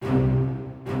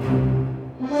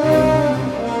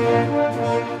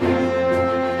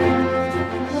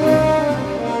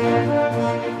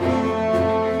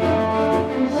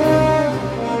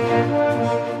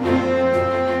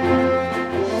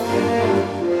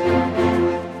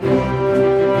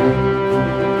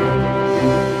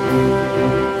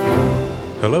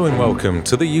Hello and welcome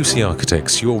to the UC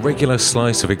Architects, your regular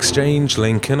slice of Exchange,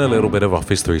 Link and a little bit of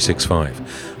Office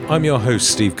 365. I'm your host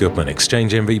Steve Goodman,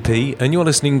 Exchange MVP, and you're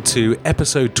listening to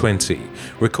episode 20,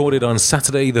 recorded on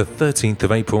Saturday the 13th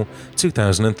of April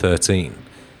 2013.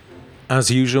 As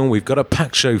usual, we've got a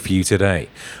packed show for you today.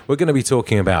 We're going to be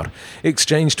talking about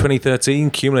Exchange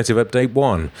 2013 Cumulative Update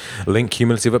 1, Link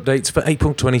Cumulative Updates for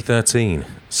April 2013,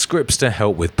 scripts to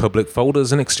help with public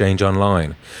folders and Exchange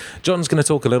Online. John's going to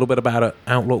talk a little bit about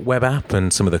Outlook web app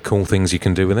and some of the cool things you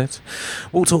can do with it.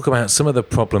 We'll talk about some of the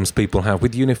problems people have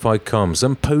with unified comms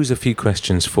and pose a few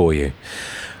questions for you.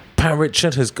 Pat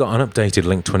Richard has got an updated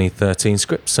Link 2013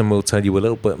 scripts and we'll tell you a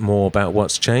little bit more about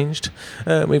what's changed.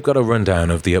 We've got a rundown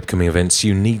of the upcoming events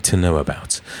you need to know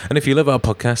about. And if you love our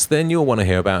podcast, then you'll want to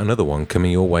hear about another one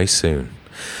coming your way soon.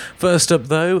 First up,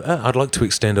 though, I'd like to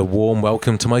extend a warm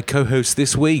welcome to my co-host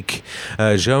this week,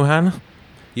 Johan.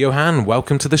 Johan,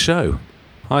 welcome to the show.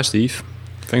 Hi, Steve.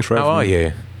 Thanks for having me. How are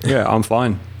you? Yeah, I'm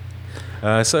fine.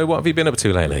 So what have you been up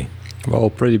to lately?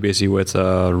 Well, pretty busy with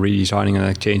redesigning an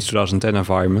Exchange 2010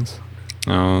 environment,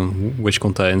 which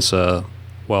contains, now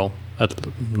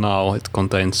it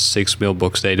contains 6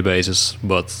 mailbox databases,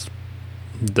 but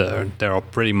there are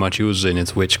pretty much users in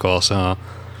it, which cause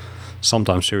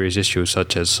sometimes serious issues,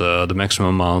 such as the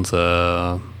maximum amount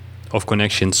of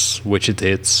connections which it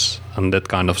hits, and that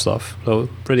kind of stuff. So,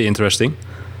 pretty interesting.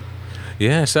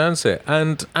 Yeah, sounds it.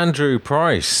 And Andrew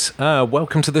Price,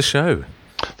 welcome to the show.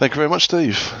 Thank you very much,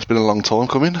 Steve. It's been a long time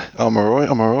coming. I'm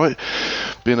all right.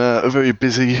 Been very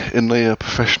busy in the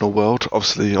professional world.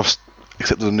 Obviously, I've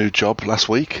accepted a new job last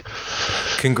week.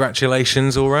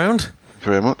 Congratulations all round. Thank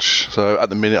you very much. So at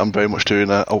the minute, I'm very much doing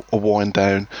a wind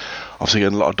down. Obviously,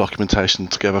 getting a lot of documentation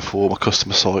together for my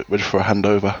customer site, ready for a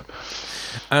handover.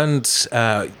 And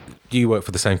you work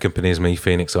for the same company as me,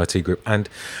 Phoenix IT Group, and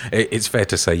it's fair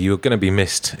to say you're going to be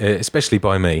missed, especially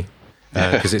by me.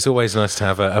 Because it's always nice to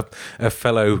have a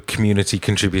fellow community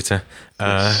contributor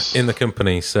in the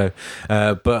company. So,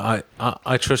 but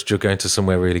I trust you're going to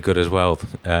somewhere really good as well.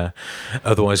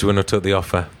 Otherwise, you wouldn't have took the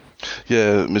offer.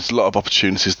 Yeah, there's a lot of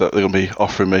opportunities that they're going to be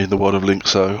offering me in the world of Link.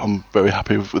 So I'm very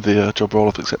happy with the job role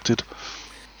I've accepted.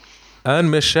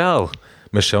 And Michelle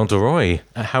DeRoy,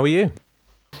 how are you?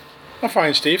 I'm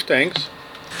fine, Steve. Thanks.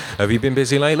 Have you been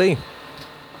busy lately?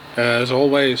 As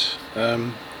always.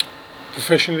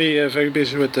 Professionally, very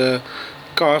busy with the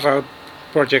carve-out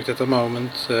project at the moment,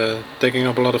 taking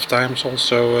up a lot of time. It's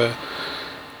also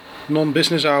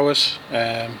non-business hours.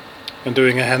 I'm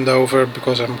doing a handover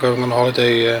because I'm going on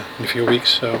holiday in a few weeks.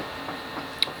 So,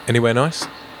 anywhere nice?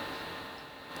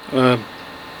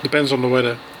 Depends on the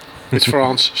weather. It's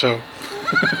France, so.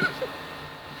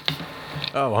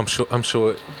 Oh, I'm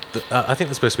sure. I think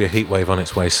there's supposed to be a heat wave on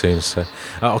its way soon, so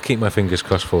I'll keep my fingers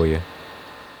crossed for you.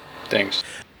 Thanks.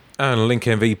 And Link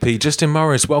MVP Justin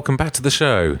Morris, welcome back to the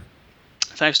show.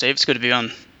 Thanks, Dave. It's good to be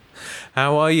on.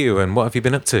 How are you, and what have you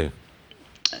been up to?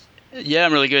 Yeah,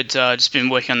 I'm really good. Just been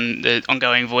working on the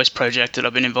ongoing voice project that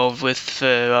I've been involved with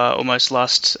for almost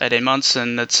last 18 months,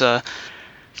 and it's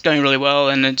going really well,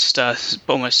 and it's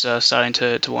almost starting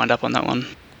to wind up on that one.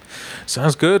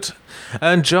 Sounds good.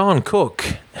 And John Cook,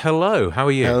 hello. How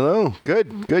are you? Hello.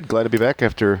 Good. Glad to be back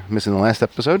after missing the last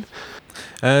episode.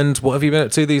 And what have you been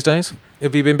up to these days?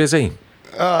 Have you been busy?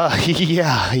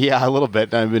 Yeah, a little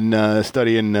bit. I've been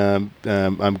studying.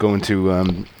 I'm going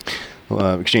to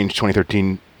Exchange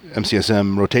 2013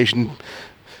 MCSM rotation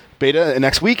beta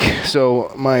next week.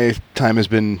 So my time has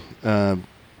been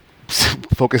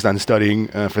focused on studying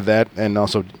for that, and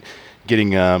also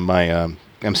getting my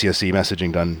MCSE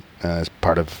messaging done as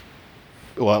part of,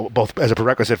 both as a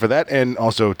prerequisite for that, and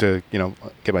also to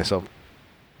get myself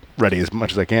ready as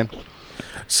much as I can.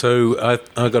 So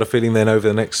I got a feeling then over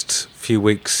the next few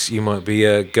weeks you might be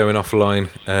going offline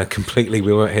completely.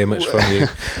 We won't hear much from you.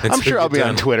 I'm sure I'll be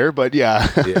on Twitter, but yeah.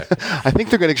 I think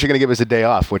they're actually going to give us a day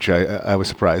off, which I was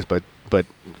surprised. But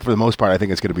for the most part, I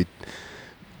think it's going to be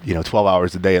 12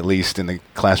 hours a day at least in the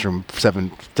classroom,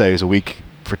 7 days a week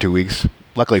for 2 weeks.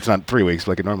 Luckily, it's not 3 weeks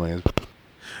like it normally is.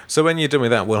 So when you're done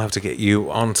with that, we'll have to get you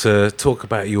on to talk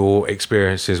about your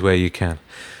experiences where you can.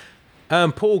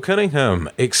 Paul Cunningham,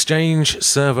 Exchange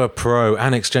Server Pro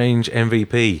and Exchange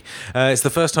MVP. It's the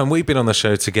first time we've been on the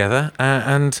show together,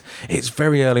 and it's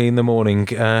very early in the morning.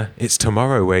 It's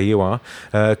tomorrow where you are,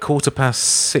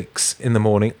 6:15 in the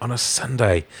morning on a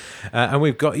Sunday, and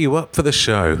we've got you up for the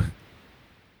show.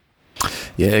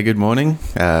 Yeah, good morning.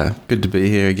 Good to be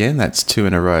here again. That's 2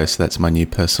 in a row, so that's my new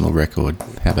personal record.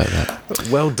 How about that?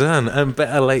 Well done, and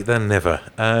better late than never.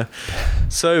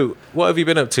 So what have you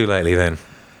been up to lately then?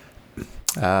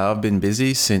 I've been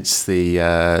busy since the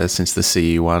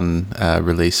CE1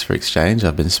 release for Exchange.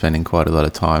 I've been spending quite a lot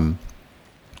of time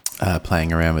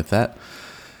playing around with that,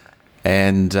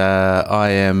 and I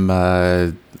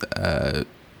am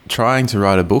trying to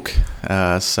write a book.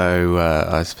 So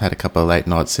I've had a couple of late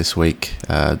nights this week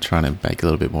trying to make a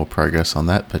little bit more progress on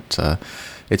that, but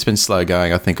it's been slow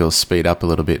going. I think it'll speed up a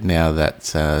little bit now that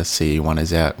CE1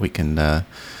 is out.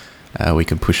 We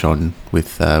can push on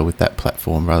with that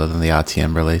platform rather than the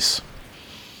RTM release.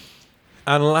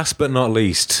 And last but not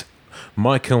least,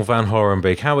 Michael van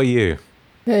Horenbeek, how are you?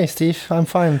 Hey, Steve. I'm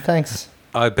fine, thanks.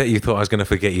 I bet you thought I was going to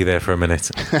forget you there for a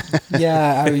minute.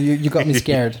 Yeah, you got me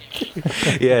scared.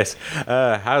 Yes.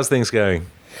 How's things going?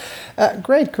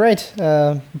 Great.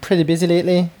 Pretty busy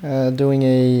lately, doing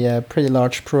a pretty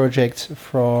large project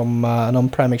from an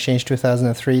on-prem Exchange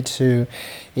 2003 to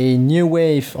a new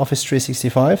wave Office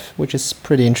 365, which is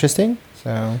pretty interesting.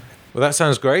 So. Well, that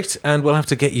sounds great, and we'll have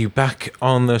to get you back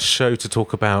on the show to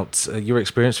talk about your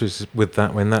experiences with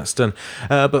that when that's done.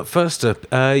 But first up,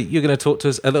 you're going to talk to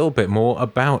us a little bit more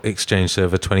about Exchange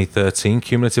Server 2013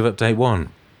 Cumulative Update 1.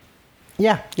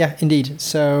 Yeah, indeed.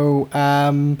 So,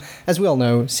 as we all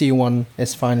know, CE1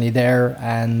 is finally there,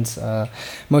 and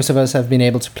most of us have been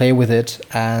able to play with it,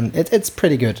 and it's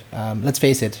pretty good. Let's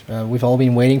face it, we've all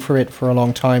been waiting for it for a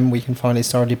long time. We can finally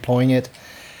start deploying it,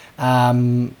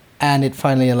 and it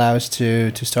finally allows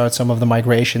to start some of the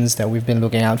migrations that we've been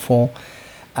looking out for.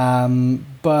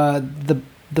 But the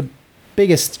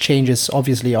biggest changes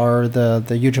obviously are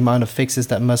the huge amount of fixes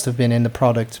that must have been in the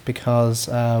product, because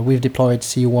we've deployed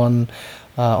C1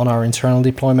 on our internal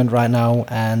deployment right now,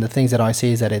 and the things that I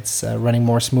see is that it's running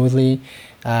more smoothly.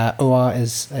 OA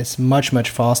is much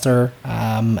faster,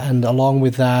 and along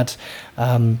with that,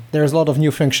 there's a lot of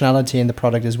new functionality in the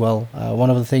product as well. One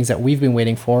of the things that we've been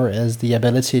waiting for is the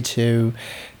ability to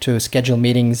schedule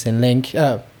meetings in Link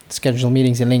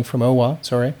from OA.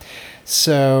 Sorry.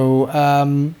 So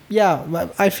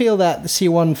I feel that the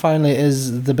C1 finally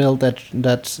is the build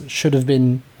that should have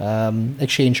been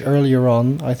exchanged earlier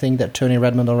on. I think that Tony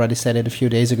Redmond already said it a few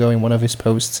days ago in one of his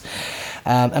posts,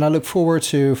 and I look forward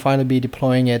to finally be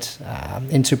deploying it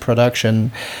into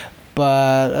production.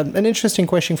 But an interesting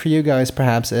question for you guys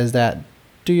perhaps is that,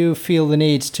 do you feel the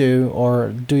need to, or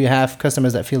do you have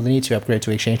customers that feel the need to upgrade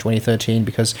to Exchange 2013?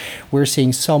 Because we're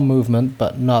seeing some movement,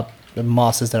 but not the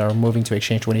masses that are moving to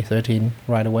Exchange 2013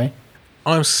 right away.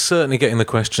 I'm certainly getting the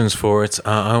questions for it.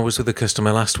 I was with a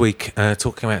customer last week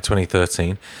talking about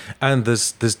 2013, and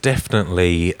there's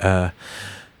definitely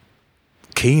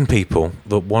keen people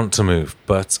that want to move,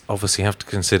 but obviously have to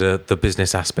consider the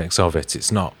business aspects of it.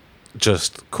 It's not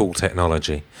just cool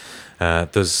technology.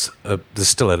 There's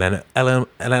still an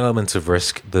element of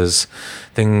risk. There's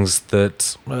things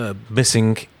that are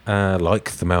missing,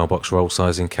 like the mailbox role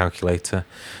sizing calculator,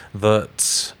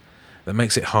 that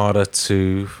makes it harder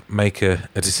to make a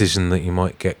decision that you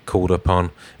might get called up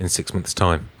on in 6 months'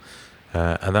 time.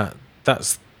 And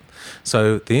that's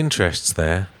so the interest's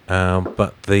there,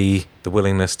 but the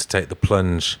willingness to take the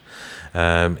plunge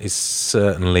is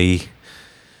certainly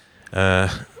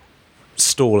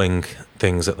stalling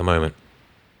things at the moment.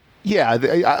 Yeah,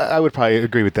 I would probably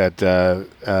agree with that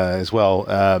as well.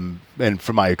 And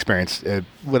from my experience,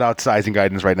 without sizing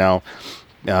guidance right now,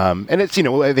 and it's,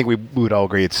 I think we would all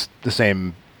agree it's the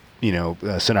same,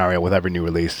 scenario with every new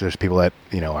release. There's people that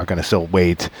are going to still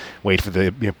wait for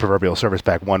the proverbial Service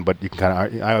Pack 1, but you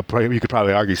can you could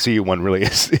probably argue CE1 really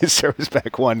is Service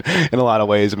Pack 1 in a lot of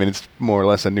ways. I mean, it's more or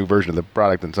less a new version of the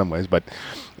product in some ways, but.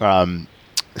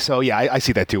 So yeah, I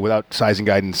see that too. Without sizing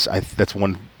guidance, that's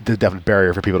one definite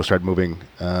barrier for people to start moving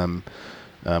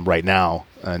right now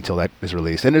until that is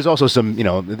released. And there's also some,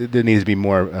 there needs to be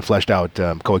more fleshed out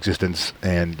coexistence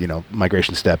and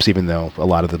migration steps, even though a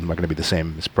lot of them are going to be the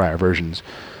same as prior versions.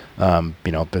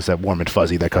 There's that warm and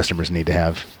fuzzy that customers need to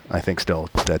have. I think still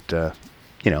that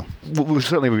will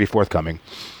certainly be forthcoming.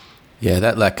 Yeah,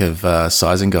 that lack of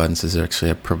sizing guidance is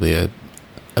actually probably a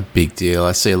big deal.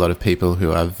 I see a lot of people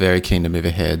who are very keen to move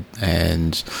ahead,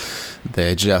 and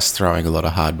they're just throwing a lot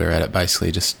of hardware at it,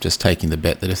 basically just taking the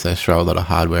bet that if they throw a lot of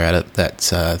hardware at it, that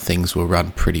things will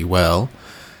run pretty well,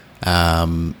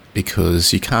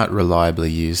 because you can't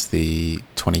reliably use the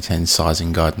 2010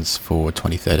 sizing guidance for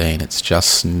 2013. It's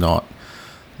just not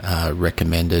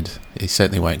recommended. You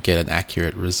certainly won't get an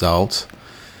accurate result.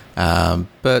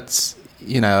 But,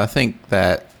 I think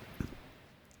that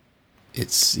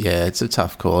it's a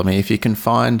tough call. I mean, if you can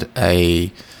find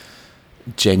a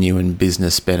genuine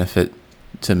business benefit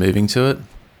to moving to it,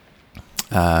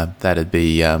 that'd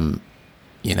be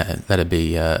that'd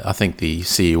be. I think the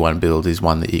CU1 build is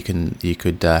one that you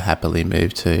could happily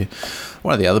move to.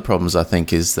 One of the other problems I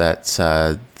think is that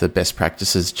the best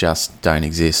practices just don't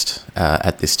exist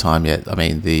at this time yet. I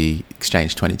mean, the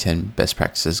Exchange 2010 Best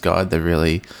Practices Guide, the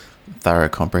really thorough,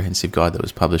 comprehensive guide that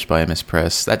was published by MS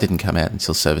Press, that didn't come out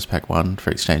until Service Pack 1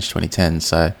 for Exchange 2010.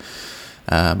 So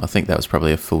I think that was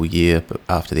probably a full year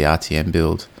after the RTM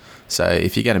build. So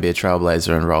if you're going to be a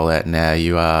trailblazer and roll out now,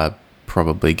 you are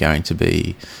probably going to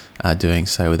be doing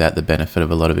so without the benefit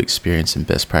of a lot of experience and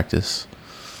best practice.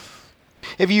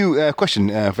 Have you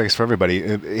question I guess for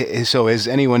everybody? So has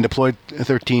anyone deployed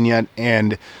 13 yet,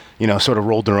 and sort of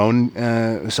rolled their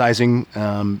own sizing,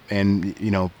 and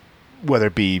whether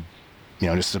it be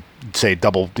just to say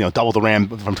double the RAM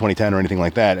from 2010 or anything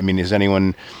like that? I mean, has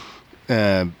anyone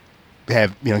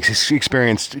have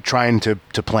experience trying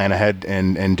to plan ahead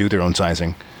and do their own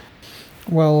sizing?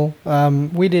 Well,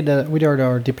 we did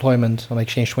our deployment on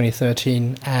Exchange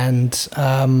 2013, and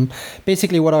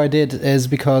basically what I did is,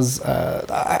 because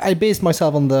I based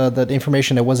myself on the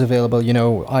information that was available.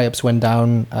 IOPS went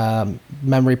down,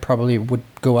 memory probably would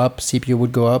go up, CPU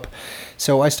would go up.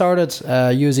 So I started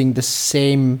using the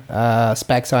same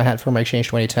specs I had from Exchange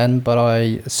 2010, but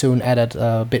I soon added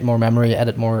a bit more memory,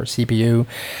 added more CPU.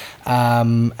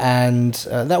 And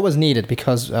that was needed,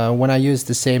 because when I used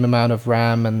the same amount of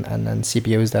RAM and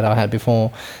CPUs that I had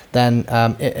before, then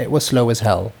it was slow as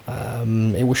hell.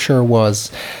 It sure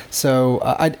was. So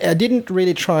I didn't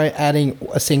really try adding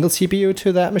a single CPU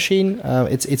to that machine.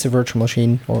 It's a virtual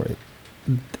machine, or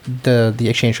the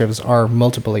Exchange servers are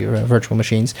multiple virtual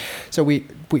machines. So we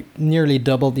nearly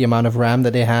doubled the amount of RAM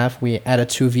that they have. We added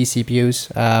 2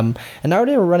 vCPUs, and now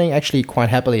they were running actually quite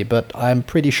happily, but I'm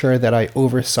pretty sure that I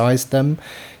oversized them.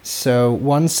 So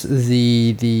once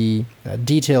the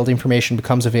detailed information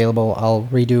becomes available, I'll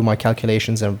redo my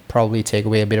calculations and probably take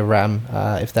away a bit of RAM,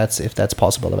 if that's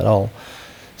possible at all.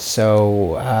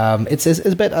 So it's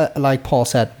a bit like Paul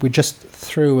said, we just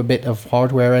threw a bit of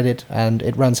hardware at it, and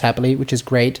it runs happily, which is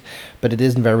great, but it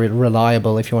isn't very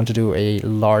reliable if you want to do a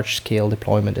large-scale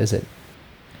deployment, is it?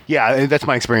 Yeah, that's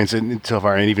my experience so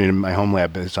far, and even in my home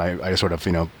lab, is I sort of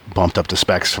bumped up the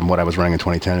specs from what I was running in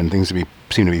 2010, and things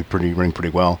seem to be running pretty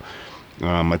well.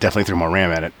 I definitely threw more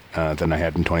RAM at it than I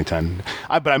had in 2010.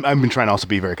 But I've been trying to also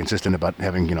be very consistent about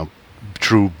having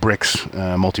true bricks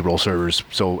multi-role servers,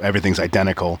 so everything's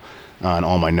identical on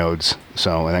all my nodes.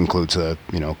 So that includes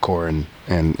core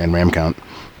and RAM count.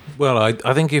 Well,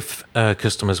 I think if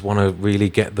customers want to really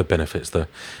get the benefits, though,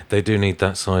 they do need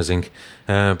that sizing,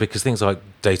 because things like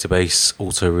database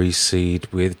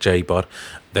auto-reseed with JBOD,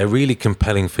 they're really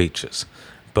compelling features.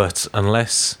 But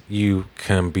unless you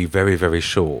can be very, very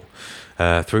sure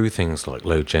through things like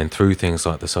load gen, through things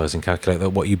like the sizing calculator, that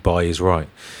what you buy is right,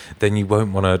 then you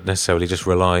won't want to necessarily just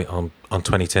rely on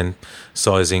 2010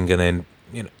 sizing and then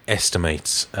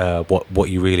estimate what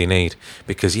you really need.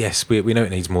 Because yes, we know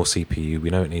it needs more CPU, we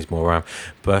know it needs more RAM,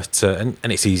 but and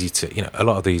it's easy to a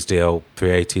lot of these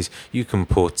DL380s you can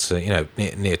put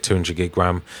near 200 gig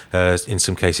RAM, in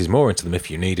some cases more into them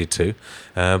if you needed to,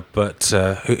 but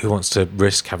who wants to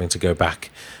risk having to go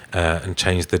back and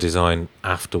change the design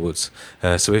afterwards?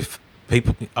 So if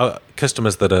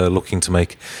customers that are looking to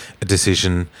make a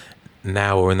decision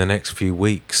now or in the next few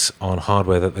weeks on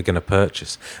hardware that they're going to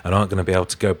purchase and aren't going to be able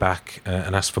to go back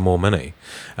and ask for more money,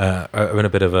 are in a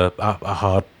bit of a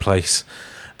hard place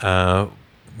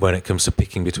when it comes to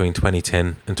picking between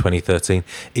 2010 and 2013,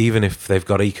 even if they've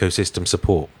got ecosystem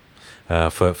support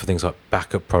for things like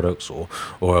backup products, or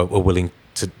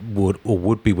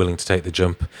would be willing to take the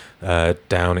jump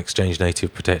down Exchange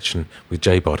native protection with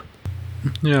JBOD.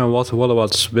 Yeah, what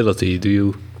about stability? Do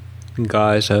you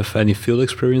guys have any field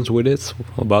experience with it,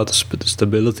 about the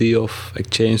stability of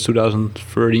Exchange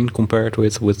 2013 compared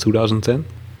with 2010?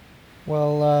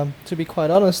 Well, to be quite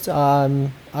honest,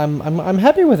 I'm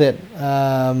happy with it.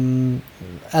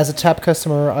 As a TAP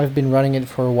customer, I've been running it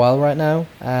for a while right now,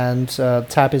 and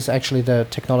TAP is actually the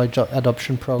technology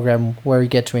adoption program where you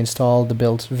get to install the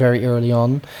build very early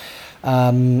on.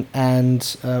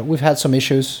 And we've had some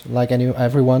issues, like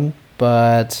everyone,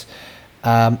 but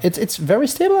it's very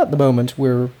stable at the moment.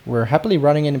 We're happily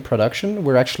running it in production.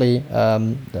 We're actually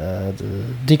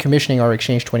decommissioning our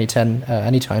Exchange 2010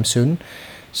 anytime soon.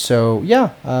 So yeah,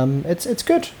 it's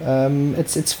good.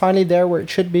 It's finally there where it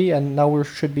should be, and now we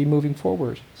should be moving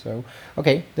forward. So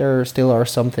okay, there still are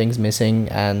some things missing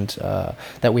and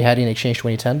that we had in Exchange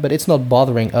 2010, but it's not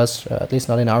bothering us, at least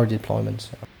not in our deployment.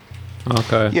 So.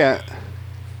 Okay. Yeah.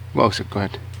 Well, so go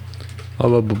ahead.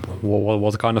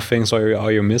 What kind of things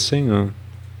are you missing?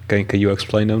 Can you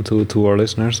explain them to our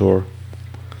listeners, or?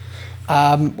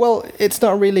 Well, it's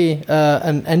not really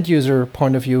an end user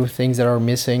point of view things that are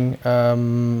missing,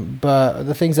 but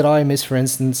the things that I miss, for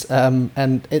instance,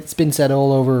 and it's been said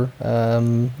all over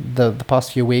the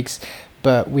past few weeks,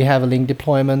 but we have a Link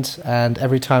deployment, and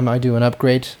every time I do an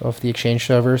upgrade of the Exchange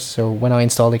servers, so when I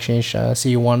install Exchange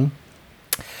CU1,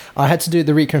 I had to do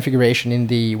the reconfiguration in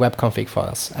the web config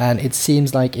files, and it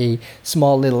seems like a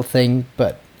small little thing,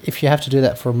 but if you have to do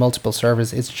that for multiple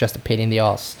servers, it's just a pain in the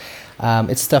ass.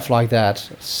 It's stuff like that.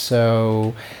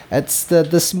 So it's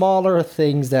the smaller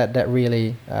things that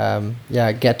really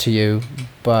get to you.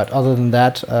 But other than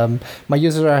that, my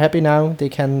users are happy now. They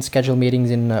can schedule meetings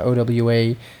in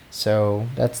OWA. So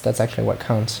that's actually what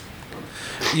counts.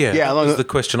 Yeah, that was the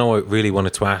question I really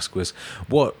wanted to ask was,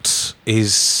 what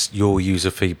is your user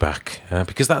feedback?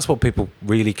 Because that's what people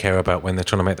really care about when they're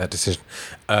trying to make that decision.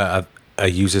 Are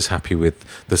users happy with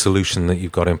the solution that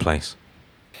you've got in place?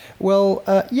 Well,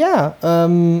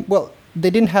 well, they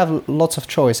didn't have lots of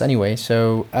choice anyway.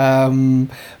 So,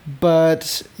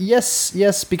 but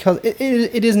yes, because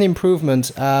it is an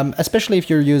improvement, especially if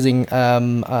you're using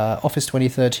Office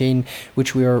 2013,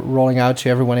 which we are rolling out to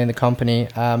everyone in the company.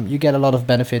 You get a lot of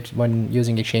benefit when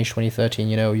using Exchange 2013.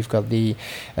 You know, you've got the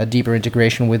deeper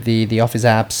integration with the Office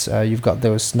apps. You've got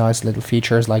those nice little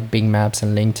features like Bing Maps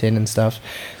and LinkedIn and stuff.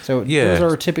 So those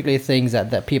are typically things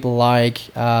that people like,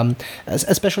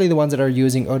 especially the ones that are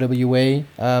using OWA,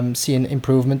 see an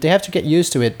improvement. They have to get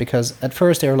used to it because at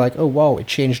first they're like, oh wow, it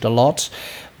changed a lot.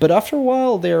 But after a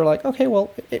while, they're like, okay,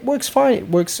 well, it works fine. It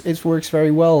works very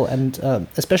well, and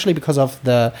especially because of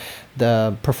the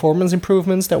performance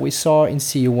improvements that we saw in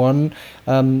CU1,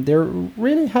 they're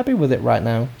really happy with it right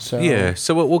now. So yeah,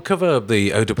 so we'll cover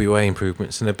the OWA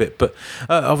improvements in a bit, but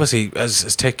obviously as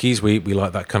techies, we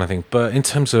like that kind of thing. But in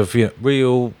terms of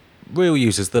real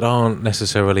users that aren't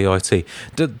necessarily IT,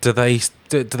 do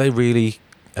they really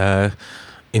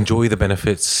enjoy the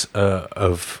benefits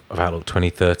of Outlook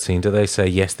 2013? Do they say,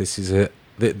 yes, this is it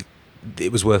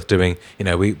was worth doing?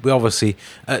 We obviously,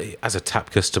 as a TAP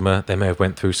customer, they may have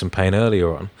went through some pain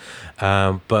earlier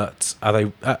on, but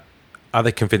are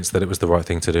they convinced that it was the right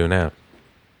thing to do now?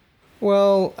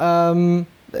 Well,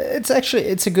 it's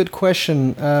a good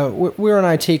question. We're an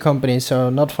IT company, so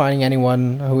not finding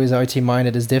anyone who is IT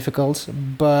minded is difficult.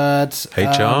 But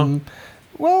HR,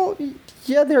 well,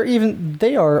 yeah,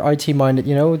 they are IT minded.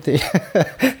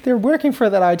 They're working for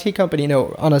that IT company.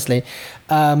 No, honestly,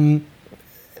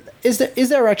 is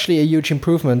there actually a huge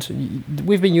improvement?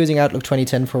 We've been using Outlook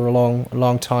 2010 for a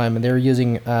long time, and they're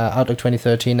using Outlook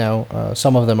 2013 now.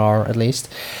 Some of them are, at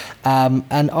least,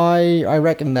 and I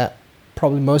reckon that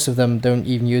probably most of them don't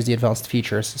even use the advanced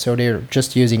features, so they're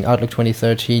just using Outlook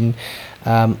 2013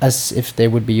 as if they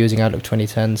would be using Outlook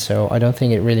 2010. So I don't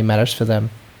think it really matters for them.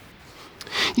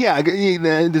 Yeah,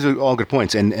 these are all good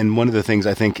points, and one of the things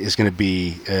I think is going to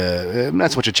be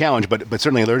not so much a challenge, but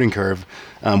certainly a learning curve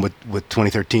with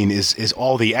 2013 is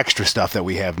all the extra stuff that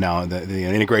we have now, the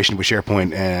integration with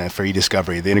SharePoint for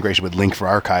e-discovery, the integration with Link for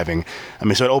archiving. I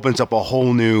mean, so it opens up a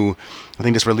whole new. I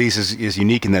think this release is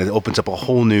unique in that it opens up a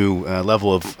whole new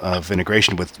level of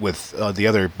integration with the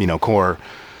other core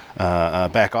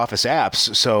back office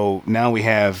apps. So now we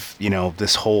have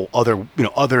this whole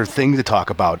other thing to talk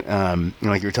about,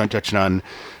 like you were touching on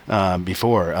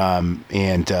before,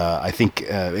 and I think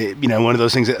one of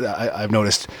those things that I've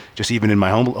noticed just even in my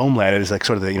home lab is like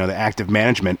sort of the active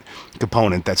management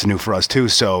component that's new for us too.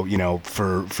 So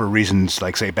for reasons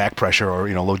like say back pressure or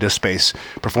low disk space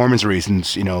performance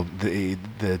reasons,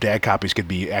 the DAG copies could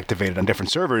be activated on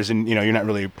different servers, and you're not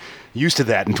really used to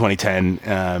that in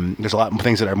 2010. There's a lot of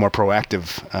things that are more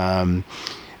proactive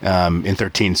in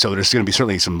 13, so there's going to be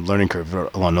certainly some learning curve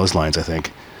along those lines, I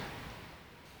think.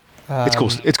 It's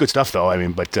cool. It's good stuff, though. I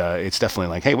mean, but it's definitely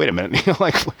like, hey, wait a minute.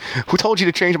 Like, who told you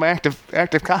to change my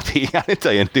active copy? I didn't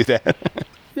tell you to do that.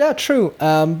 Yeah, true.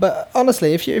 But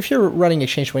honestly, if you're running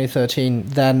Exchange 2013,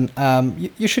 then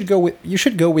you should go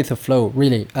with the flow.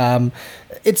 Really,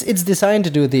 it's designed to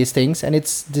do these things, and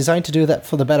it's designed to do that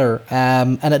for the better.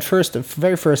 And at first, the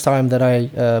very first time that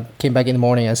I came back in the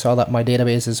morning, I saw that my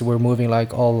databases were moving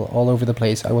like all over the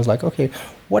place. I was like, okay,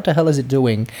 what the hell is it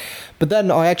doing? But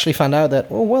then I actually found out that,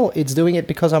 oh well, it's doing it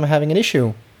because I'm having an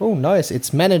issue. Oh, nice!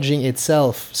 It's managing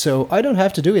itself, so I don't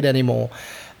have to do it anymore.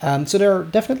 So there are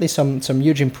definitely some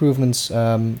huge improvements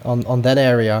on that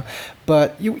area,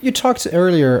 But you talked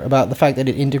earlier about the fact that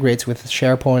it integrates with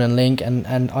SharePoint and Lync,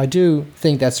 and I do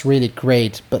think that's really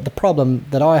great. But the problem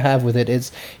that I have with it is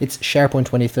it's SharePoint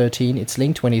 2013, it's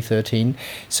Lync 2013,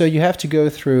 so you have to go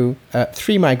through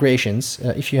 3 migrations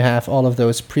if you have all of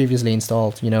those previously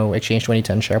installed, Exchange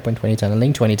 2010, SharePoint 2010, and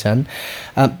Lync 2010,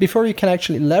 before you can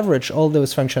actually leverage all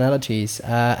those functionalities.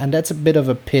 And that's a bit of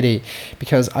a pity,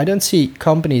 because I don't see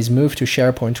companies move to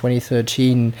SharePoint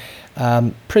 2013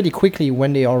 pretty quickly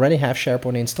when they already have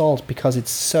SharePoint installed, because it's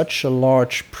such a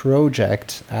large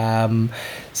project.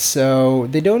 So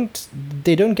they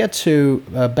don't get to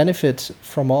benefit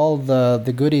from all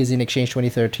the goodies in Exchange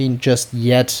 2013 just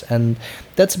yet, and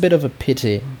that's a bit of a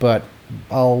pity. But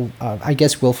I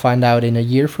guess we'll find out in a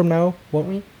year from now, won't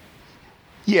we?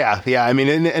 Yeah. I mean,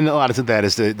 and a lot of that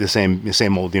is the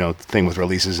same old thing with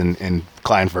releases and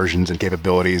client versions and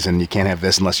capabilities, and you can't have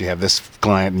this unless you have this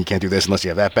client, and you can't do this unless you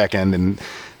have that backend, and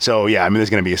so I mean, there's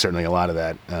going to be certainly a lot of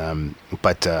that.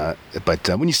 But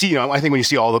when you see, I think when you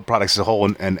see all the products as a whole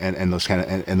and those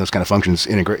kind of functions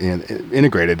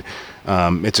integrated,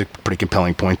 it's a pretty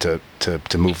compelling point to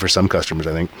move for some customers,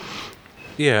 I think.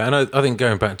 Yeah, and I think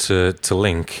going back to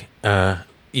Lync,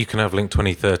 you can have Lync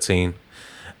 2013.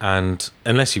 And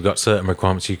unless you've got certain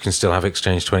requirements, you can still have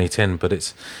Exchange 2010, but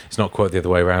it's not quite the other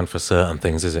way around for certain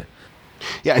things, is it?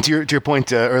 Yeah, and to your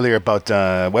point earlier about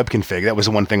web config, that was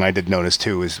the one thing I did notice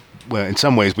too. Is in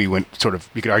some ways you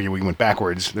could argue we went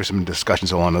backwards. There's some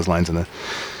discussions along those lines in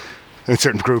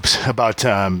certain groups about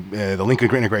the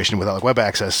Lync integration with Outlook Web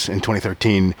Access in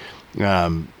 2013.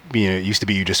 It used to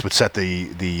be you just would set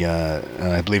the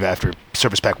I believe after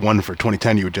Service Pack 1 for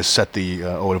 2010, you would just set the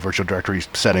OODA Virtual Directory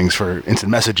settings for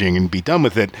instant messaging and be done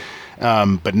with it.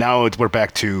 But now we're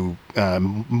back to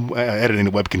editing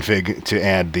the web config to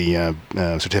add the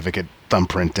certificate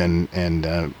thumbprint and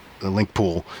the link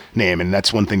pool name. And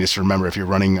that's one thing just to remember. If you're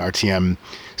running RTM,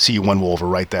 CU1 will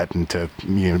overwrite that, and to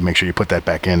make sure you put that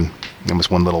back in. That was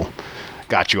one little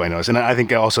got you, I noticed. And I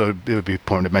think also it would be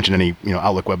important to mention any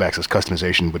Outlook Web Access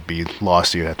customization would be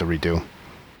lost, so you'd have to redo.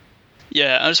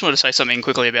 Yeah, I just wanted to say something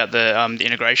quickly about the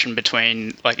integration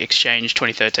between like Exchange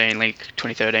 2013, Lync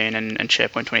 2013, and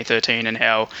SharePoint 2013, and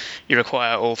how you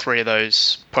require all 3 of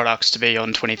those products to be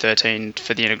on 2013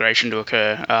 for the integration to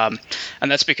occur.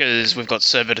 And that's because we've got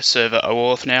server-to-server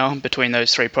OAuth now between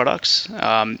those 3 products,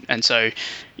 and so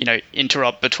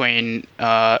interrupt between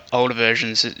older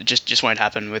versions just won't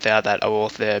happen without that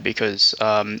OAuth there, because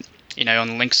on the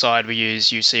Lync side we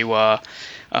use UCWA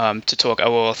to talk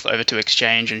OAuth over to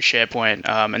Exchange and SharePoint,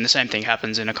 and the same thing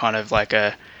happens in a kind of like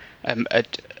a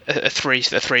three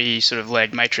sort of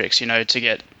leg matrix,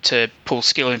 to pull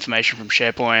skill information from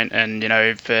SharePoint,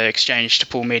 and for Exchange to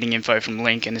pull meeting info from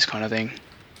Lync and this kind of thing.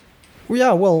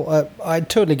 Yeah, well, I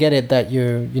totally get it that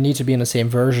you need to be in the same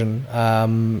version,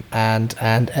 and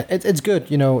it's good.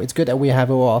 It's good that we have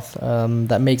OAuth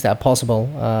that makes that possible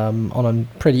on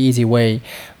a pretty easy way.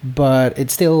 But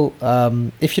it's still,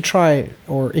 if you try,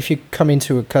 or if you come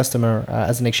into a customer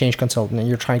as an Exchange consultant and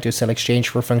you're trying to sell Exchange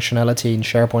for functionality in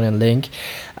SharePoint and Lync,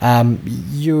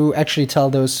 you actually tell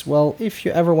those, well, if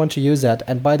you ever want to use that,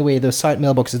 and by the way, the site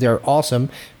mailboxes, they're awesome,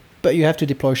 but you have to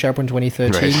deploy SharePoint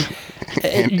 2013. Right.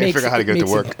 and figure out how to get it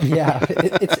to work.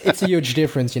 It's a huge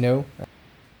difference, Yeah,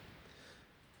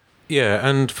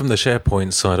 and from the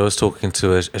SharePoint side, I was talking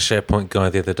to a SharePoint guy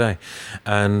the other day,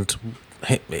 and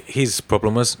his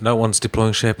problem was no one's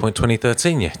deploying SharePoint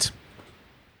 2013 yet.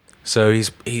 So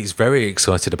he's very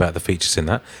excited about the features in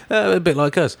that, a bit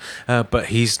like us, but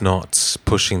he's not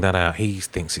pushing that out. He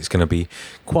thinks it's going to be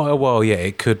quite a while yet.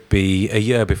 It could be a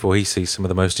year before he sees some of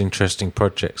the most interesting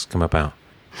projects come about.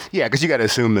 Yeah, because you got to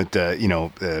assume that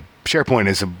SharePoint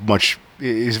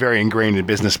is very ingrained in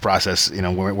business process.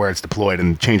 Where it's deployed,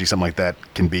 and changing something like that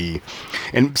can be,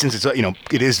 and since it's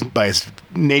it is by its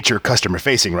nature customer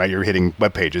facing, right? You're hitting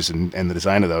web pages and the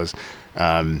design of those.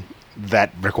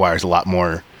 That requires a lot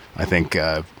more, I think,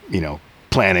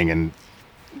 planning and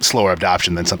slower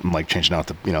adoption than something like changing out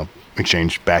the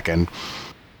Exchange backend.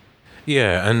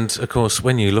 Yeah, and of course,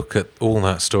 when you look at all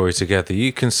that story together,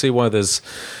 you can see why there's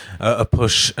a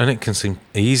push, and it can seem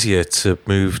easier to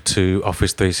move to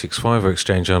Office 365 or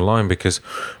Exchange Online because,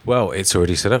 well, it's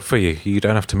already set up for you. You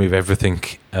don't have to move everything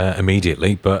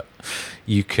immediately, but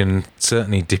you can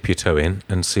certainly dip your toe in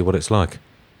and see what it's like.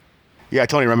 Yeah,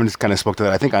 Tony Redmond just kind of spoke to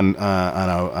that. I think on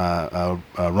a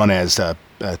Run As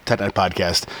TechNet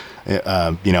podcast,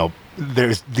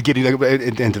 there's the getting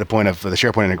into the point of the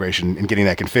SharePoint integration and getting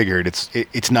that configured.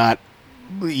 It's not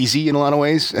easy in a lot of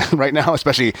ways right now,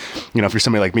 especially, if you're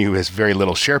somebody like me who has very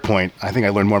little SharePoint. I think I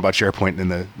learned more about SharePoint in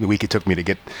the week it took me to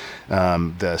get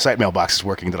the site mailboxes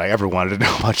working than I ever wanted to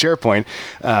know about SharePoint.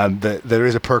 There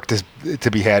is a perk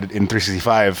to be had in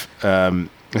 365,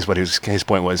 is what his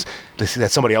point was,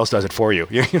 that somebody else does it for you.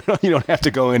 You don't have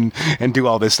to go in and do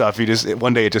all this stuff.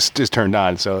 One day it just turned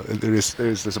on. So there's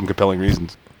some compelling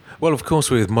reasons. Well, of course,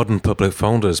 with modern public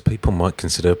folders, people might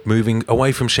consider moving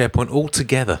away from SharePoint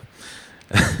altogether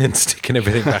and sticking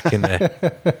everything back in there.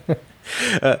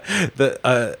 At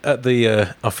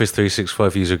the Office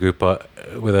 365 user group,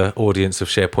 with an audience of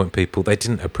SharePoint people, they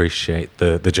didn't appreciate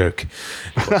the joke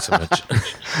quite so much.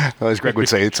 Well, as Greg would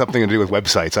say, it's something to do with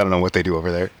websites. I don't know what they do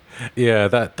over there. Yeah,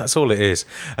 that's all it is.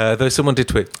 Though someone did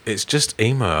tweet, it's just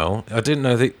email. I didn't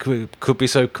know that it could be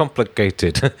so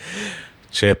complicated.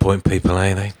 SharePoint people,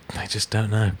 they just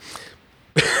don't know.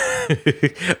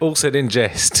 All said in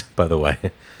jest, by the way.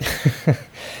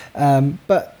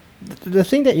 But the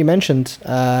thing that you mentioned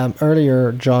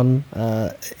earlier, John,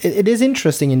 it is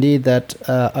interesting indeed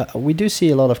that we do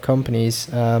see a lot of companies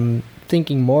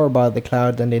thinking more about the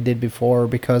cloud than they did before,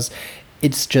 because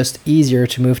it's just easier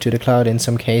to move to the cloud in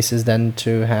some cases than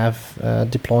to have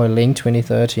deploy Lync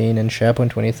 2013 and SharePoint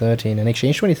 2013 and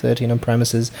Exchange 2013 on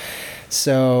premises.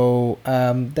 So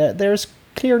there's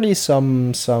clearly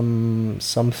some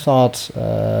thought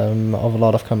of a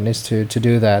lot of companies to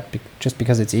do that just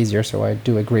because it's easier. So I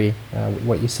do agree with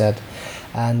what you said.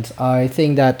 And I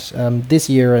think that this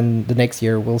year and the next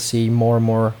year we'll see more and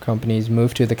more companies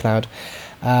move to the cloud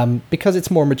because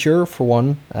it's more mature for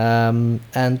one.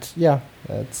 And yeah,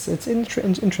 it's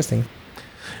interesting.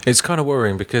 It's kind of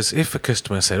worrying because if a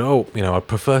customer said, I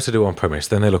prefer to do on-premise,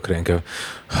 then they look at it and go,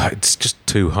 it's just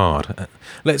too hard.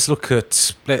 Let's look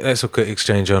at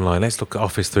Exchange Online. Let's look at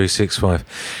Office 365.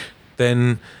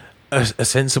 Then a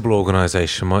sensible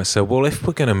organisation might say, well, if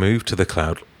we're going to move to the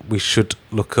cloud, we should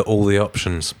look at all the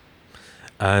options.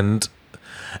 And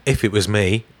if it was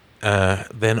me,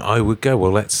 then I would go,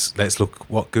 well, let's look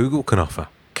what Google can offer.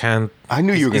 I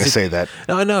knew you were going to say that.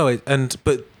 I know,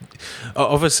 but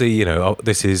obviously,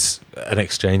 this is an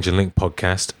Exchange and Lync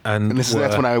podcast, and that's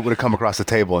when I would have come across the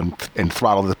table and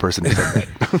throttled the person who said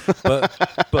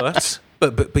that.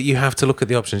 But you have to look at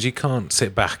the options. You can't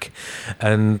sit back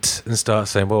and start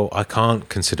saying, well, I can't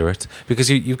consider it,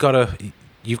 because you've got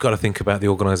to think about the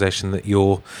organisation that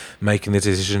you're making the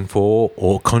decision for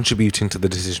or contributing to the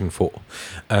decision for,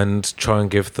 and try and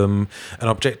give them an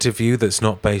objective view that's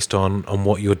not based on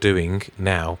what you're doing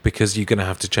now, because you're going to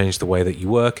have to change the way that you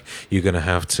work. You're going to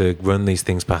have to run these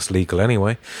things past legal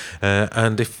anyway.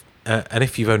 And if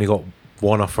you've only got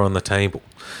one offer on the table,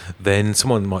 then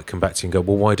someone might come back to you and go,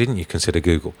 well, why didn't you consider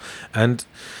Google? And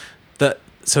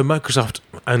so Microsoft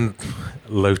and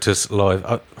Lotus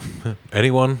Live,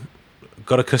 anyone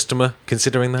got a customer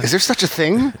considering that? Is there such a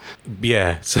thing?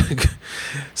 Yeah.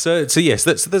 So yes,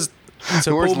 there's.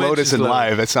 So the word Lotus and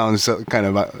Live, that sounds kind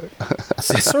of...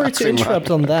 Sorry to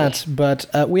interrupt on that, but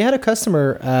we had a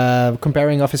customer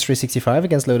comparing Office 365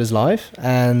 against Lotus Live,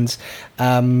 and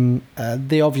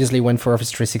they obviously went for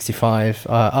Office 365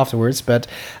 afterwards, but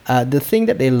the thing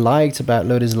that they liked about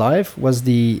Lotus Live was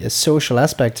the social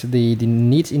aspect, the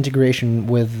neat integration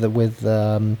with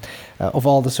of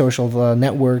all the social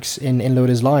networks in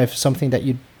Lotus Live, something that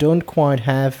you don't quite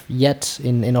have yet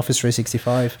in Office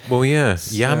 365. Well, yeah,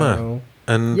 Yammer.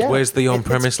 And where's the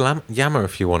on-premise Yammer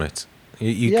if you want it?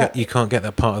 You can't get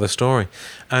that part of the story.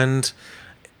 And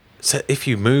so if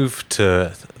you move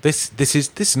to this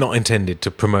is not intended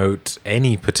to promote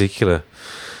any particular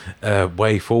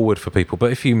way forward for people,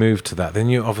 but if you move to that, then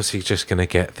you're obviously just going to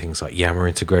get things like Yammer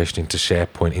integration into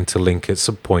SharePoint, into Lync at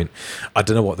some point. I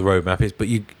don't know what the roadmap is, but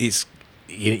you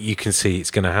can see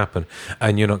it's going to happen,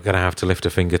 and you're not going to have to lift a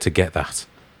finger to get that.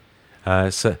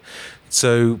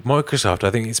 So Microsoft,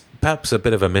 I think it's perhaps a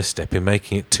bit of a misstep in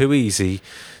making it too easy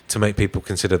to make people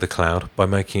consider the cloud by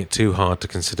making it too hard to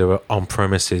consider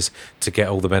on-premises to get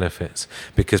all the benefits,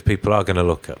 because people are going to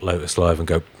look at Lotus Live and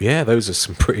go, yeah, those are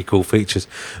some pretty cool features.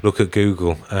 Look at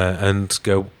Google and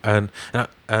go, and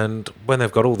when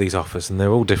they've got all these offers and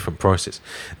they're all different prices,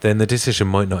 then the decision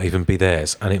might not even be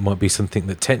theirs, and it might be something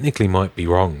that technically might be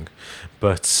wrong,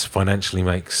 but financially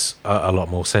makes a lot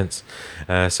more sense.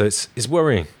 So it's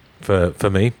worrying for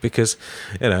me, because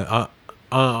I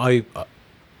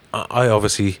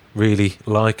obviously really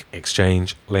like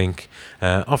Exchange, Lync,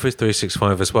 Office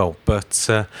 365 as well, but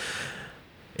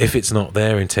if it's not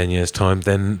there in 10 years' time,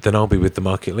 then I'll be with the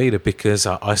market leader, because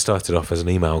I started off as an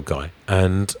email guy,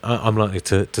 and I'm likely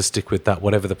to stick with that,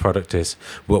 whatever the product is,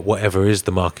 whatever is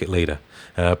the market leader,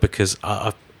 because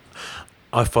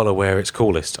I follow where it's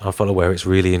coolest. I follow where it's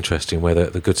really interesting, where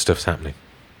the good stuff's happening.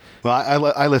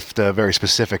 Well, I lift a very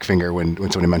specific finger when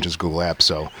somebody mentions Google Apps,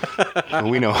 so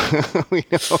we know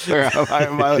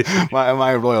where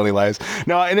my loyalty lies.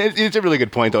 No, and it's a really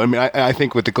good point, though. I mean, I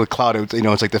think with the cloud,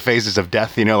 it's like the phases of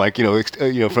death.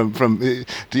 From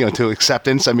to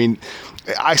acceptance. I mean,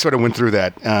 I sort of went through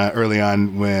that early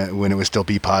on when it was still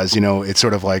BPOS. It's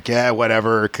sort of like, yeah,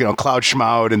 whatever, cloud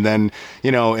schmout, and then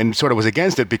and sort of was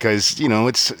against it because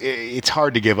it's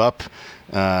hard to give up.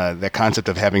 That concept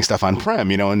of having stuff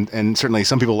on-prem, and certainly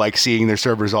some people like seeing their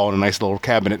servers all in a nice little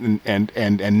cabinet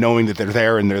and knowing that they're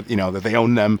there and they're, that they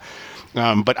own them.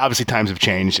 But obviously times have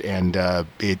changed, and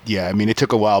it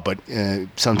took a while, but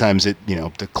sometimes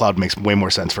the cloud makes way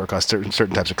more sense for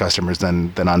certain types of customers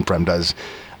than on-prem does.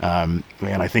 And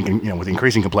I think, with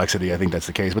increasing complexity, I think that's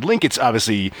the case. But Lync, it's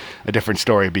obviously a different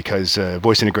story because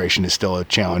voice integration is still a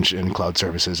challenge in cloud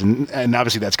services, and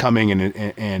obviously that's coming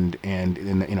and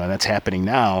that's happening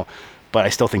now. But I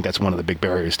still think that's one of the big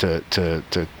barriers to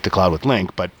cloud with Lync.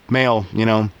 But Mail,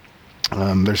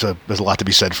 there's a lot to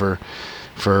be said for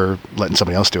letting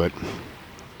somebody else do it.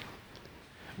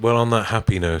 Well, on that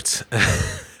happy note,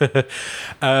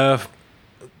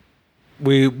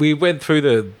 we went through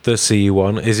the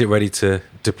CU1. Is it ready to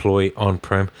deploy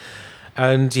on-prem?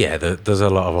 And yeah, there's a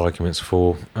lot of arguments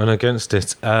for and against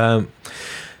it. But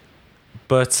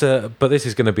this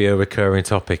is going to be a recurring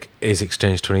topic. Is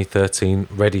Exchange 2013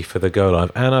 ready for the go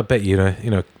live? And I bet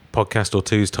podcast or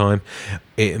two's time,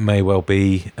 it may well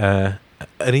be an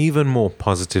even more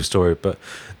positive story. But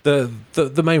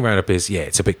the main roundup is,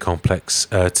 it's a bit complex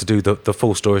to do the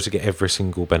full story to get every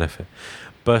single benefit.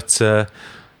 But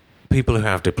people who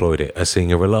have deployed it are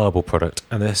seeing a reliable product,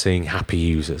 and they're seeing happy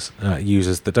users.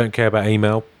 Users that don't care about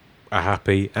email are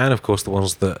happy, and of course the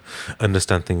ones that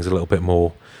understand things a little bit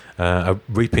more are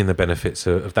reaping the benefits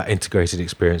of that integrated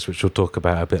experience, which we'll talk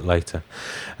about a bit later.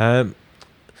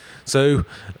 So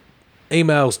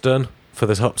email's done for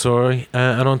the top story,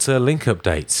 and on to Lync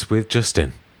updates with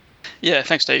Justin. Yeah,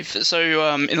 thanks, Steve.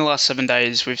 So in the last 7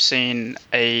 days, we've seen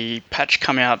a patch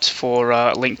come out for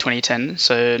Lync 2010.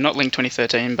 So not Lync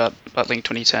 2013, but Lync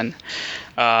 2010.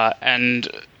 And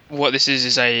what this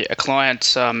is a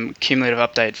client cumulative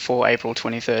update for April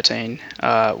 2013,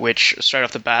 which straight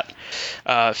off the bat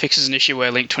fixes an issue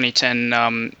where Lync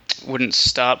 2010 wouldn't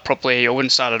start properly or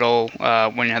wouldn't start at all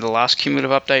when you had the last cumulative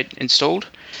update installed.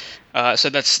 So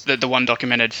that's the one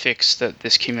documented fix that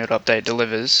this cumulative update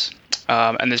delivers.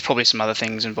 And there's probably some other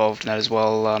things involved in that as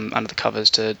well under the covers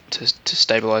to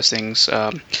stabilize things.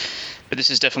 But this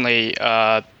is definitely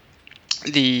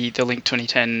the Lync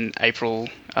 2010 April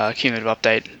cumulative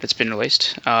update that's been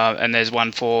released. And there's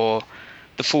one for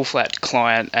the full flat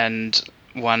client and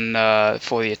one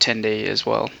for the attendee as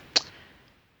well.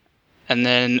 And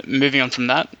then moving on from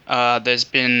that, there's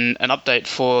been an update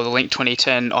for the Lync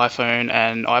 2010 iPhone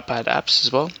and iPad apps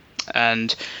as well.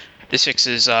 And this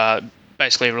fixes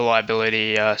basically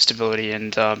reliability, stability,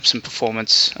 and some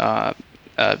performance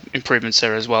improvements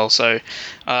there as well. So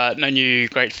no new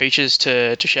great features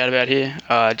to shout about here,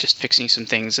 just fixing some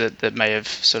things that may have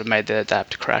sort of made the app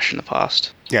to crash in the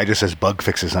past. Yeah, it just says bug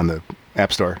fixes on the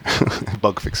App Store.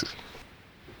 Bug fixes.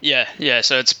 Yeah.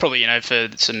 So it's probably for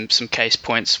some case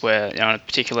points where on a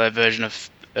particular version of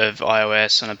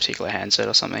iOS on a particular handset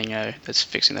or something, that's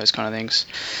fixing those kind of things.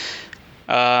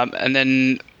 And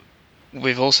then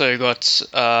we've also got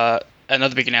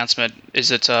another big announcement is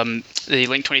that the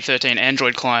Lync 2013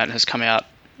 Android client has come out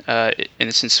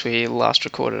since we last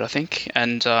recorded, I think,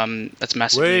 and that's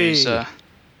massive news.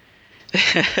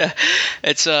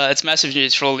 It's massive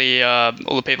news for all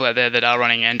the people out there that are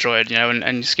running Android,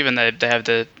 and just given they have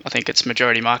I think it's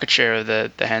majority market share of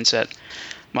the handset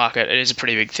market, it is a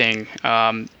pretty big thing.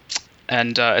 And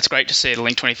it's great to see the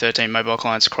Lync 2013 mobile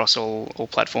clients across all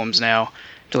platforms now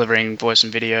delivering voice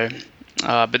and video.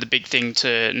 But the big thing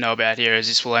to know about here is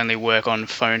this will only work on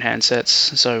phone handsets.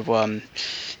 So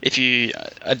if you,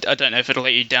 I don't know if it'll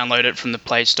let you download it from the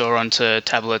Play Store onto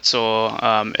tablets, or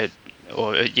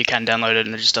you can download it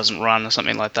and it just doesn't run or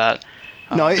something like that.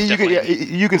 No,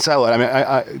 you can silo it.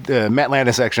 I mean, Matt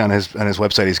Landis actually on his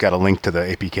website, he's got a link to the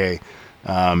APK.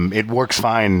 It works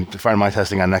fine for my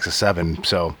testing on Nexus 7,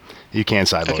 so you can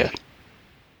silo it.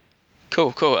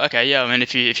 Cool. Okay, yeah. I mean,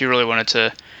 if you really wanted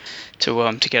to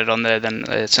get it on there, then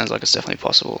it sounds like it's definitely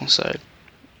possible. So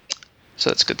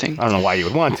that's a good thing. I don't know why you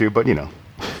would want to, but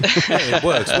it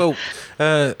works. Well,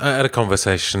 I had a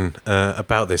conversation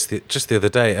about this just the other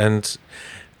day, and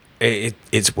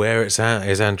It's where it's at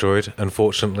is Android.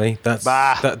 Unfortunately, that's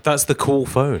the cool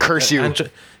phone. Curse you!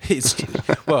 It's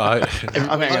well,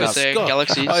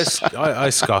 I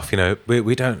scoff. You know,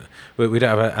 we don't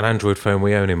have an Android phone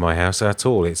we own in my house at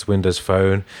all. It's Windows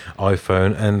Phone,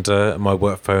 iPhone, and my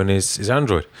work phone is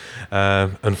Android.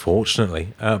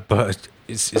 Unfortunately, but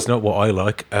it's not what I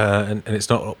like, and it's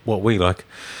not what we like.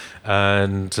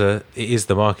 And it is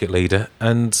the market leader.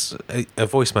 And a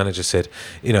voice manager said,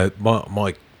 you know,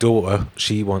 my daughter,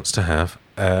 she wants to have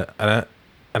an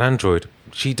Android.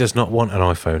 She does not want an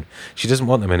iPhone. She doesn't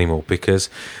want them anymore because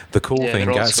the cool thing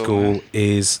at school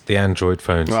is the Android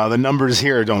phones. Well, the numbers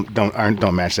here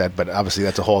don't match that, but obviously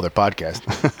that's a whole other podcast.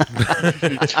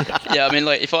 Yeah, I mean,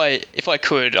 like if I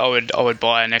could, I would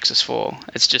buy a Nexus 4.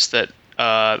 It's just that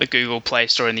the Google Play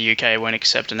Store in the UK won't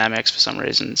accept an Amex for some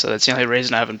reason, so that's the only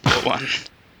reason I haven't bought one.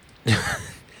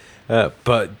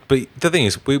 But the thing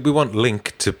is, we want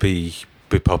Link to be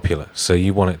popular, so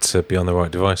you want it to be on the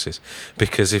right devices,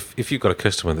 because if you've got a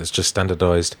customer that's just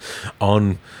standardized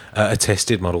on a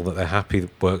tested model that they're happy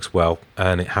works well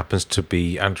and it happens to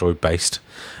be Android based,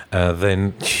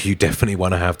 then you definitely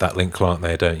want to have that Link client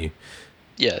there, don't you?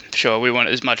 Yeah, sure. We want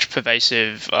as much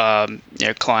pervasive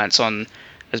clients on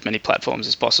as many platforms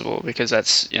as possible, because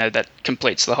that's that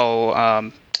completes the whole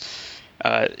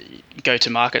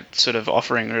go-to-market sort of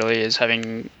offering. Really, is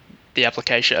having the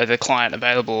application or the client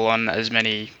available on as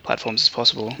many platforms as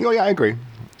possible. Oh yeah, I agree.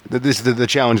 The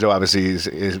challenge though, obviously, is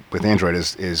with Android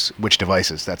is which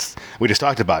devices. That's we just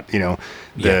talked about. The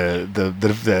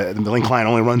Link client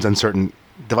only runs on certain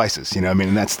devices. I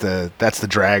mean, that's the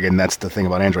drag, and that's the thing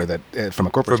about Android that from a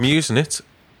corporate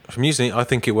from using it, I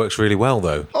think it works really well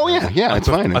though. Oh yeah, it's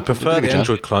fine. I prefer the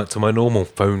Android client to my normal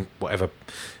phone, whatever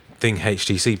thing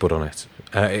HTC put on it.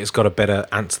 It's got a better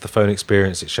answer the phone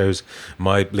experience. It shows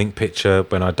my Link picture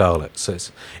when I dial it. So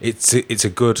it's a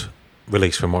good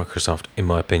release from Microsoft, in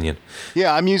my opinion.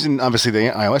 Yeah, I'm using obviously the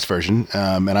iOS version,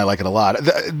 and I like it a lot.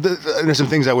 There's some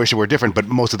things I wish were different, but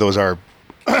most of those are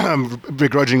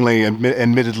begrudgingly,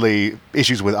 admittedly,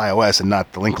 issues with iOS and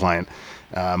not the Link client.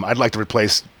 I'd like to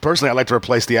replace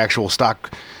the actual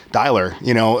stock dialer,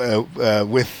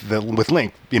 with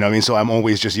Link, so I'm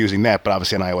always just using that, but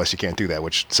obviously on iOS you can't do that,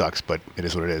 which sucks, but it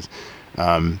is what it is.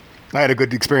 I had a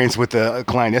good experience with the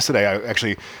client yesterday. I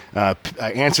actually I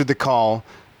answered the call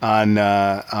on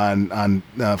the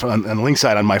Link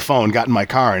side on my phone, got in my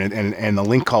car, and the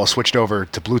Link call switched over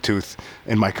to Bluetooth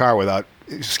in my car without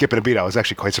skipping a beat. I was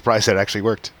actually quite surprised that it actually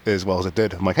worked as well as it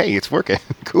did. I'm like, hey, it's working.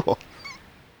 Cool.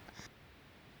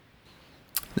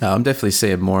 No, I'm definitely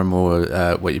seeing more and more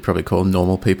what you probably call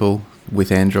normal people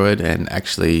with Android, and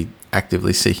actually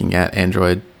actively seeking out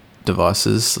Android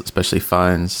devices, especially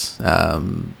phones,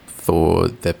 for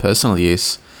their personal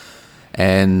use.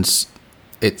 And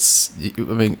you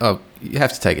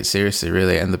have to take it seriously,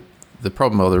 really. And the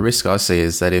problem or the risk I see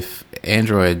is that if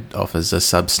Android offers a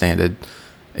substandard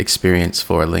experience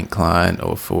for a Link client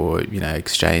or for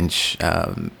Exchange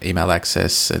email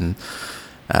access, and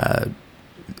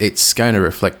it's going to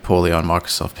reflect poorly on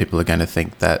Microsoft. People are going to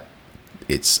think that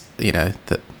it's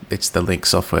that it's the Link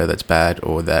software that's bad,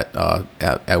 or that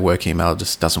our work email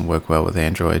just doesn't work well with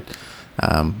Android.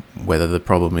 Whether the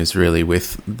problem is really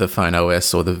with the phone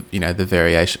OS or the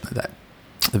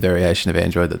variation of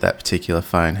Android that particular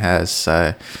phone has.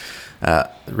 So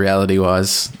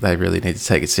reality-wise, they really need to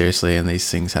take it seriously, and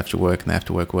these things have to work, and they have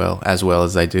to work well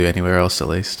as they do anywhere else, at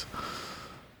least.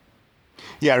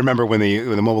 Yeah, I remember when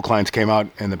the mobile clients came out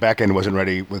and the back end wasn't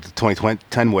ready with the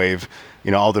 2010 wave.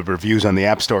 All the reviews on the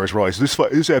app stores were always, this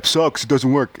app sucks, it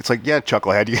doesn't work. It's like, yeah,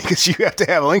 chucklehead, because you have to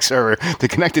have a Link server to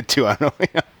connect it to. I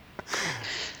don't know.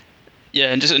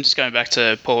 Yeah, and just going back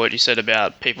to Paul, what you said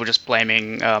about people just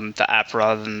blaming the app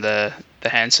rather than the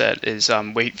handset is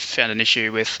we found an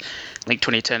issue with Link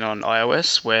 2010 on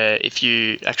iOS, where if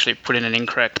you actually put in an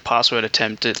incorrect password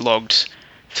attempt, it logged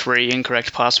 3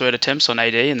 incorrect password attempts on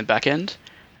AD in the back end.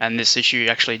 And this issue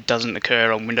actually doesn't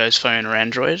occur on Windows Phone or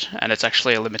Android, and it's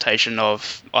actually a limitation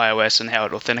of iOS and how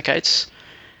it authenticates.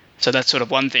 So that's sort of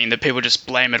one thing that people just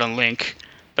blame it on Link,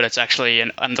 but it's actually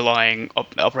an underlying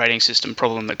operating system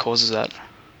problem that causes that.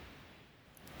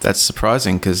 That's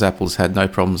surprising, because Apple's had no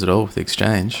problems at all with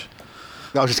Exchange.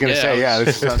 I was just going to say,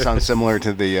 this sounds similar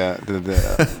to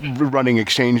the running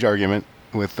Exchange argument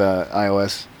with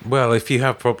iOS. Well, if you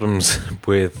have problems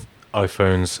with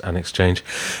iPhones and Exchange,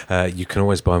 you can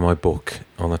always buy my book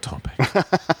on the topic.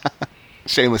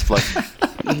 Shameless plug.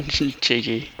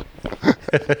 Cheeky.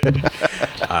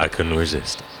 I couldn't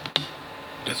resist.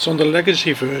 That's on the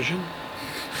legacy version.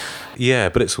 Yeah,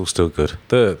 but it's all still good.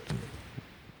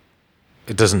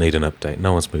 It doesn't need an update.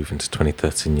 No one's moving to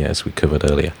 2013 yet, as we covered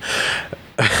earlier.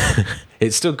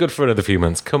 It's still good for another few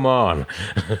months. Come on.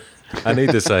 I need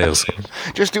the sales.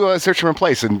 Just do a search and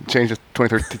replace and change it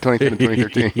 2013 to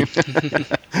 2013.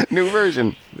 New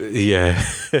version. Yeah.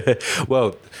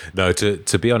 Well, no,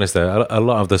 to be honest, though, a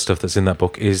lot of the stuff that's in that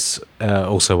book is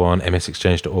also on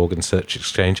msexchange.org and Search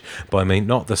Exchange by me.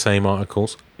 Not the same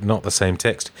articles, not the same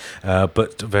text,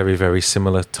 but very, very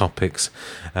similar topics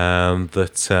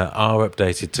that are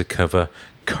updated to cover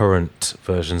current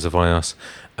versions of iOS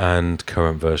and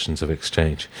current versions of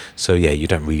Exchange. So yeah, you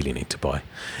don't really need to buy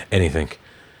anything.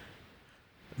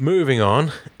 Moving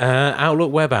on,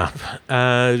 Outlook web app.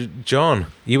 John,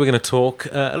 you were going to talk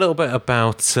a little bit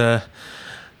about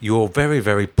your very,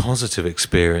 very positive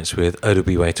experience with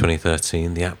OWA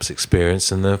 2013, the app's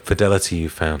experience, and the fidelity you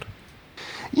found.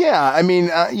 Yeah, I mean,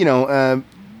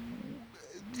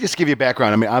 just to give you a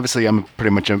background, I mean, obviously I'm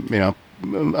pretty much a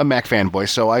Mac fanboy,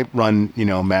 so I run,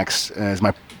 Macs as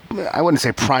my, I wouldn't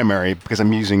say primary because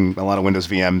I'm using a lot of Windows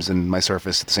VMs and my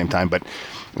Surface at the same time, but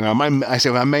my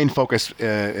main focus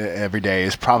every day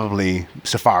is probably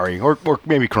Safari or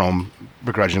maybe Chrome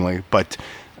begrudgingly, but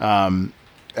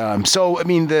so I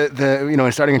mean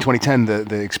starting in 2010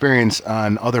 the experience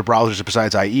on other browsers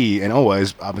besides IE and OA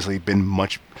has obviously been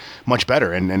much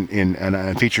better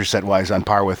and feature set wise on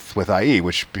par with IE,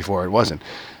 which before it wasn't.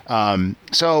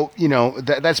 So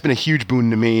that's been a huge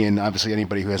boon to me and obviously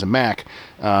anybody who has a Mac,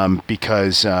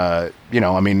 because you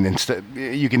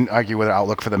can argue whether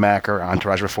Outlook for the Mac or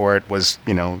Entourage before it was,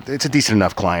 it's a decent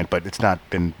enough client, but it's not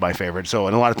been my favorite. So,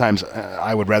 and a lot of times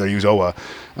I would rather use OA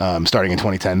starting in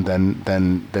 2010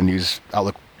 than use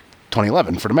Outlook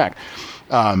 2011 for the Mac,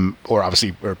 or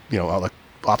Outlook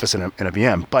Office in a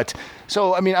VM. But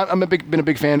so I mean, been a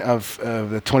big fan of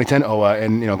the 2010 OA,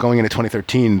 and going into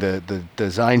 2013, the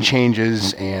design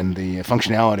changes and the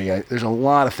functionality. There's a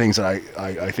lot of things that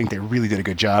I think they really did a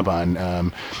good job on,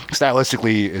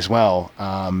 stylistically as well,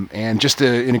 and just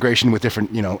the integration with different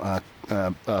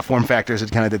form factors.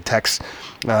 It kind of did text.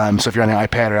 So if you're on the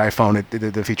iPad or iPhone,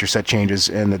 the feature set changes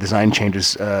and the design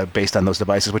changes based on those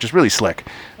devices, which is really slick.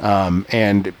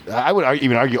 And I would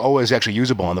even argue OA is actually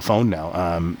usable on the phone now,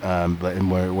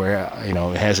 where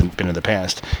it hasn't been in the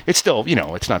past. It's still,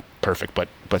 it's not perfect, but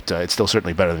it's still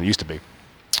certainly better than it used to be.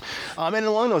 And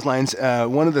along those lines,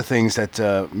 one of the things that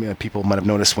people might have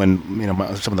noticed when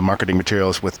some of the marketing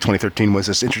materials with 2013 was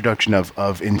this introduction of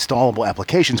installable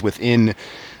applications within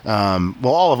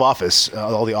all of Office,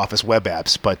 all the Office web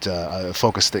apps, but I'm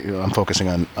focusing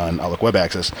on Outlook Web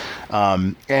Access.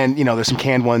 And there's some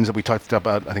canned ones that we talked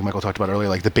about. I think Michael talked about earlier,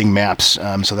 like the Bing Maps,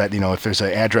 so that if there's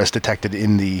an address detected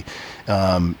in the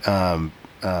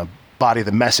body of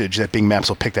the message, that Bing Maps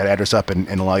will pick that address up and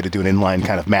allow you to do an inline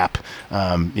kind of map,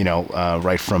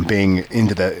 right from Bing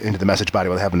into the message body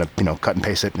without having to cut and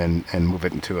paste it and move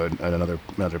it into another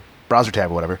browser tab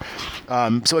or whatever.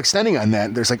 So extending on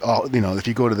that, there's if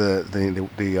you go to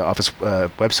the Office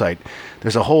website,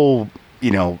 there's a whole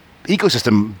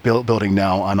ecosystem building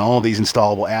now on all of these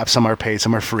installable apps. Some are paid,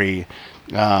 some are free,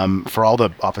 for all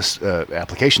the Office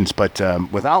applications. But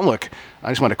with Outlook, I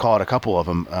just want to call out a couple of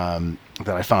them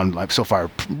that I found so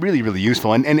far really, really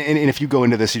useful. And if you go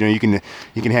into this, you can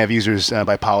have users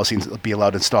by policy be allowed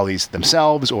to install these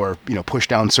themselves, or push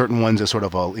down certain ones as sort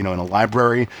of in a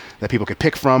library that people could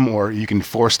pick from, or you can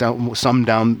force down some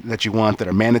that you want that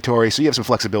are mandatory. So you have some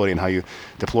flexibility in how you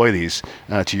deploy these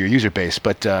to your user base.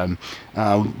 But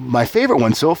my favorite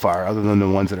one so far, other than the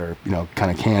ones that are kind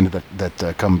of canned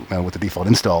that come with the default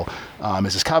install,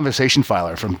 is this conversation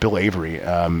filer from Bill Avery.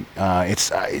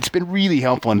 It's been really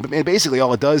helpful, and basically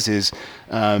all it does is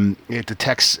it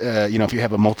detects if you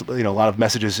have a lot of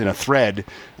messages in a thread,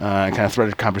 kind of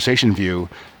threaded conversation view.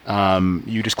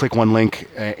 You just click one link,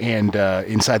 and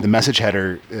inside the message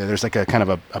header, there's like a kind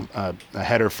of a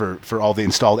header for all the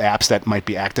installed apps that might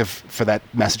be active for that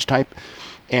message type.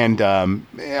 And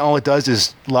all it does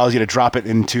is allows you to drop it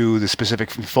into the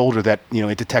specific folder that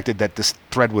it detected that this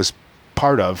thread was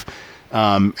part of.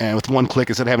 And with one click,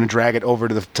 instead of having to drag it over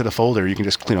to the folder, you can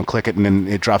just click it, and then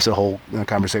it drops the whole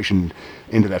conversation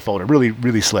into that folder. Really,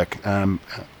 really slick. I've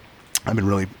been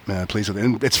really pleased with it.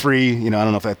 And it's free. I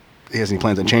don't know if he has any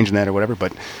plans on changing that or whatever,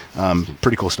 but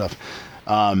pretty cool stuff.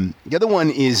 The other one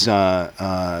is the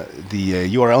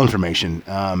URL information.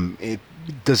 It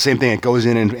does the same thing. It goes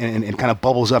in and kind of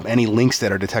bubbles up any links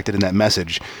that are detected in that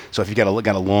message. So if you got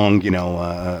a long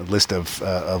list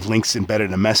of links embedded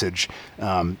in a message,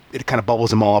 it kind of bubbles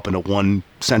them all up into one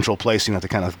central place. You have to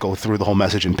kind of go through the whole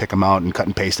message and pick them out and cut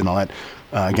and paste and all that.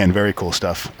 Again, very cool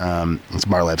stuff. It's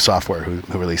Marlab Software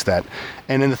who released that.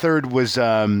 And then the third was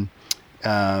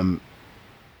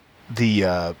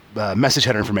message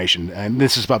header information, and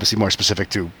this is obviously more specific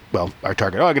to our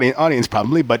target audience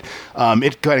probably, but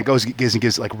it kind of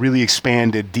gives like really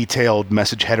expanded, detailed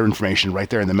message header information right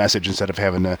there in the message instead of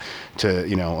having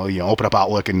to open up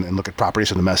Outlook and look at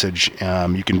properties of the message.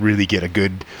 You can really get a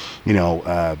good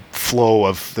flow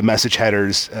of the message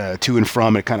headers to and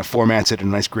from. It kind of formats it in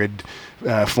a nice grid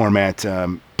format.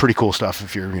 Pretty cool stuff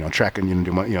if you're tracking,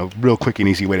 real quick and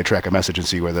easy way to track a message and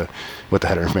see where what the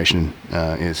header information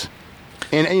is.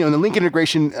 And the link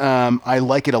integration, I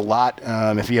like it a lot.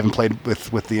 If you haven't played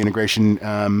with the integration,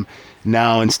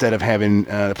 now instead of having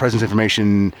the presence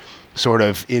information sort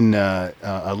of in a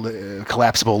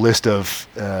collapsible list of,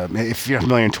 if you're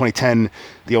familiar, in 2010,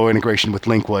 the old integration with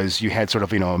Link was you had sort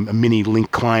of a mini Link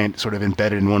client sort of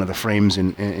embedded in one of the frames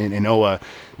in OA.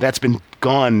 That's been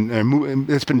gone.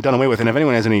 It's been done away with. And if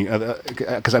anyone has any,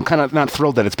 because I'm kind of not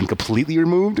thrilled that it's been completely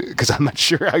removed, because I'm not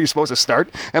sure how you're supposed to start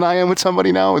an IM with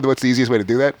somebody now. What's the easiest way to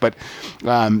do that? But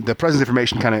the presence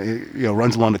information kind of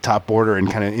runs along the top border and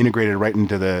kind of integrated right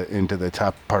into the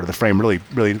top part of the frame. Really,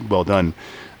 really well done.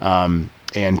 And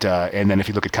then if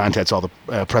you look at contents, all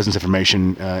the presence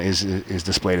information is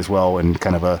displayed as well, in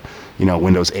kind of a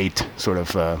Windows 8 sort of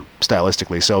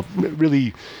stylistically. So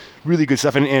really, really good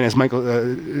stuff. And as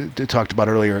Michael talked about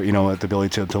earlier, the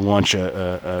ability to launch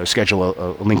schedule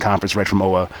a Link conference right from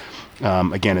OA,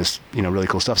 again, is really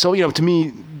cool stuff. So to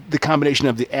me, the combination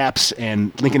of the apps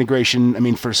and Link integration, I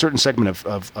mean, for a certain segment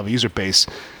of a user base,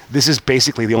 this is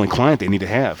basically the only client they need to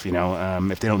have.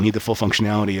 If they don't need the full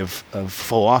functionality of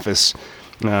full Office,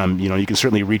 you can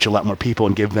certainly reach a lot more people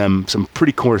and give them some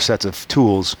pretty core sets of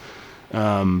tools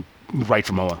right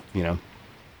from OA.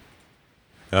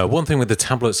 One thing with the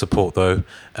tablet support, though,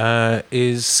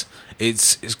 is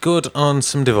it's good on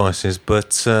some devices,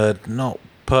 but not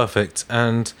perfect.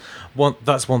 And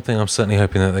that's one thing I'm certainly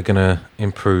hoping that they're going to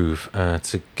improve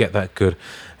to get that good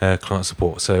client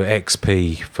support. So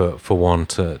XP for one,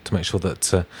 to make sure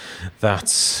that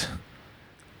that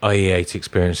IE8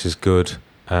 experience is good.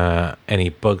 Any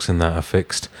bugs in that are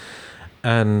fixed.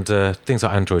 And things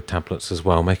like Android tablets as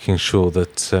well, making sure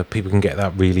that people can get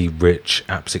that really rich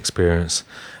apps experience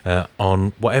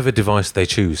on whatever device they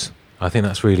choose. I think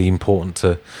that's really important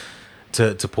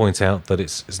to point out, that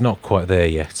it's not quite there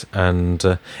yet, and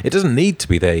it doesn't need to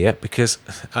be there yet, because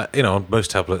on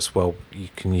most tablets, you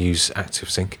can use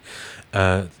ActiveSync,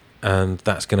 and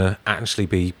that's going to actually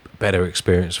be a better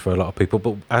experience for a lot of people.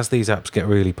 But as these apps get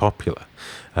really popular,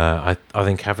 I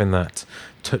think having that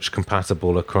touch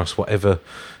compatible across whatever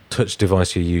touch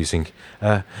device you're using,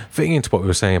 fitting into what we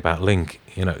were saying about Link,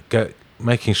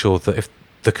 making sure that if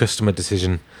the customer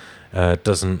decision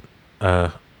doesn't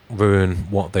ruin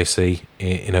what they see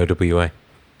in OWA.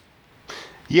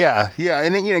 Yeah,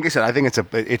 and then, like I said, I think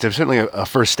it's certainly a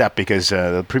first step, because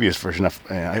the previous version, if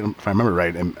I remember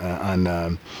right,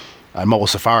 on mobile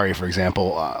Safari, for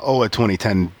example, OA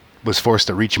 2010 was forced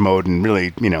to reach mode, and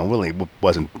really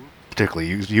wasn't particularly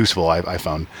useful, I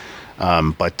found.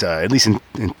 But at least in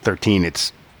 13,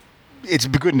 it's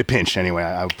good in a pinch anyway.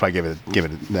 I would probably give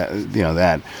it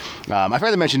that. I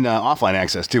forgot to mention offline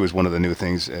access too is one of the new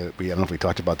things. I don't know if we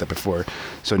talked about that before.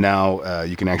 So now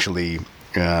you can actually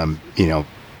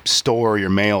store your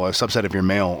mail, a subset of your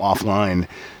mail offline,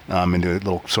 into a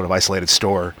little sort of isolated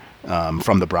store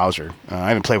from the browser. I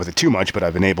haven't played with it too much, but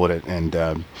I've enabled it, and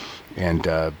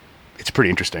it's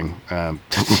pretty interesting, to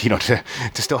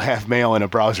still have mail in a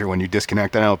browser when you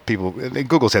disconnect. I know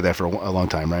Google's had that for a long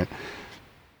time, right?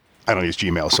 I don't use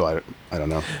Gmail, so I don't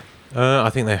know. I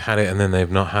think they've had it, and then they've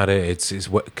not had it. It's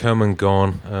come and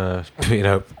gone.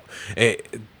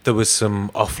 There was some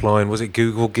offline. Was it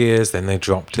Google Gears? Then they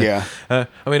dropped it. Yeah.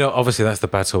 Obviously that's the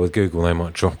bad side with Google. They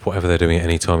might drop whatever they're doing at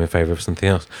any time in favour of something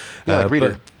else. Yeah,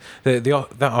 Reader. But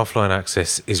that offline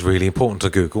access is really important to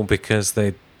Google, because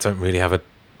they don't really have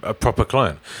a proper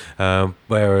client.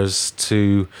 Whereas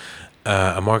to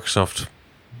a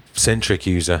Microsoft-centric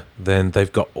user, then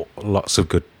they've got lots of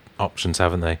good options,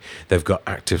 haven't they? They've got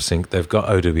ActiveSync, they've got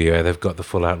OWA, they've got the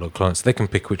full Outlook client, so they can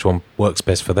pick which one works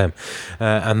best for them.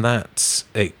 And that's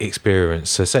experience.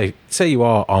 So say you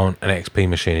are on an XP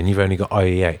machine and you've only got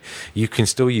IE8, you can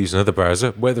still use another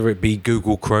browser, whether it be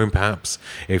Google Chrome perhaps,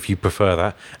 if you prefer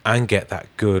that, and get that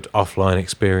good offline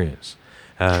experience.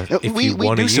 If we you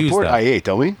want to do use support that. IE8,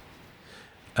 don't we?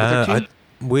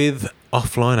 With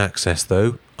offline access,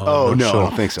 though, I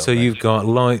don't think so. So you've got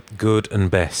light, good, and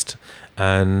best.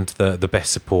 And the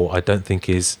best support, I don't think,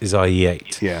 is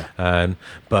IE8. Yeah.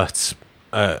 But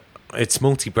it's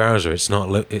multi-browser. It's not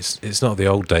the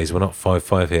old days. We're not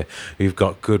 5.5 here. We've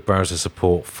got good browser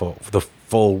support for the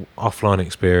full offline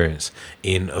experience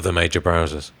in other major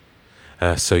browsers.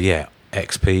 So yeah,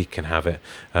 XP can have it.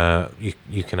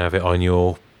 You can have it on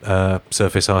your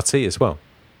Surface RT as well,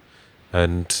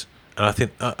 and I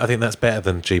think that's better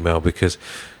than Gmail because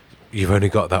you've only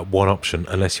got that one option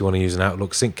unless you want to use an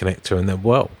Outlook sync connector, and then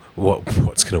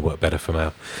what's going to work better for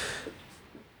mail?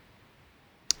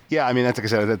 Yeah, I mean, that's like I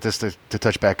said, just to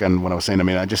touch back on what I was saying. I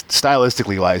mean, I just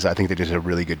stylistically wise, I think they did a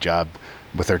really good job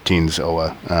with 13's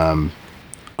OA.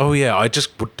 Oh yeah, I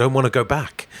just don't want to go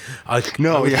back. I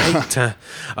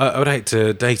would hate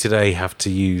to day to day have to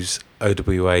use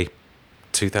OWA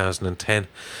 2010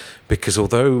 because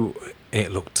although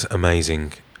it looked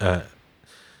amazing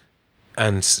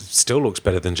and still looks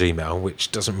better than Gmail,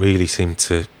 which doesn't really seem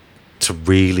to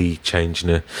really change in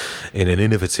an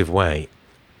innovative way,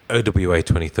 OWA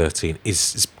 2013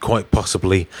 is quite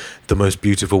possibly the most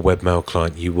beautiful webmail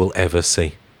client you will ever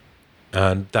see,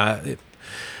 and that.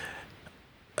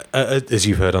 As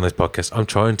you've heard on this podcast, I'm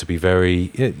trying to be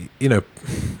very,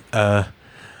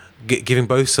 giving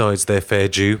both sides their fair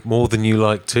due more than you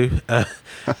like to,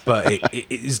 but it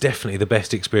is definitely the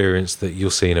best experience that you'll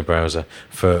see in a browser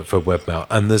for webmail,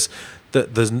 and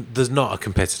there's not a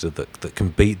competitor that can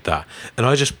beat that. And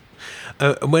I just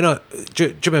do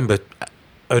you remember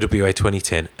OWA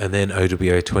 2010 and then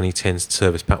OWA 2010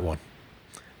 Service Pack 1,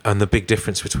 and the big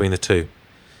difference between the two?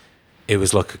 It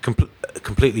was like a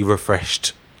completely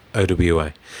refreshed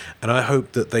OWA, and I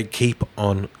hope that they keep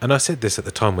on, and I said this at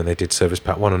the time when they did Service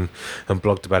Pack 1 and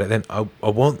blogged about it then, I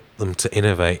want them to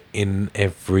innovate in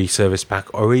every service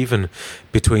pack or even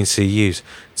between CUs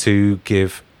to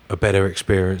give a better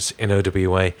experience in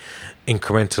OWA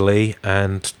incrementally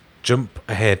and jump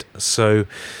ahead. So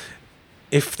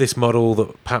if this model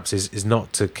that perhaps is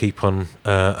not to keep on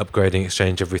upgrading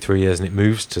Exchange every 3 years and it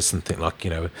moves to something like,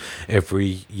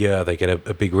 every year they get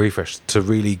a big refresh, to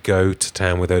really go to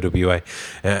town with OWA.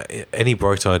 Any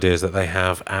bright ideas that they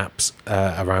have, apps,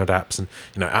 around apps, and,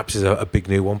 apps is a big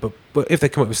new one, but if they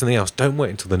come up with something else, don't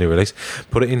wait until the new release.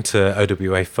 Put it into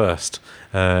OWA first,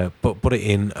 but put it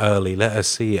in early. Let us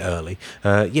see it early.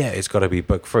 It's got to be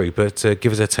bug-free, but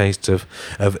give us a taste of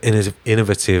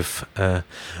innovative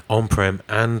on-prem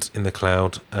and in the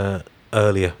cloud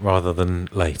earlier rather than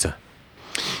later.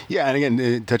 Yeah, and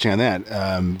again, touching on that,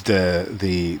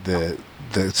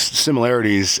 the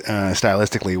similarities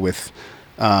stylistically with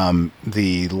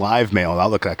the live mail,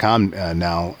 Outlook.com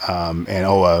now, and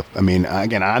OA. I mean,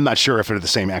 again, I'm not sure if they're the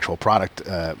same actual product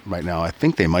right now. I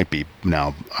think they might be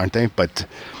now, aren't they? But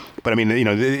I mean,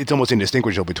 it's almost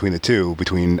indistinguishable between the two,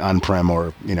 between on-prem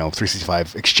or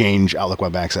 365 Exchange Outlook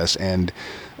Web Access and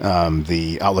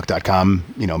the Outlook.com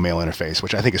mail interface,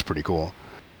 which I think is pretty cool.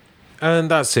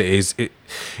 And that's it.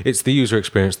 It's the user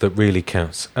experience that really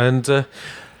counts. And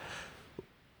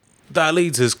that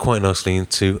leads us quite nicely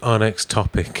into our next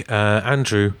topic.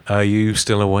 Andrew, are you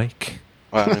still awake?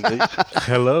 I am indeed.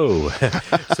 Hello.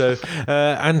 So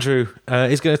Andrew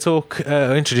is going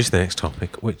to introduce the next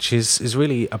topic, which is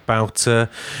really about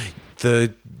the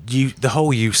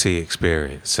whole UC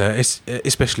experience,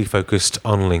 especially focused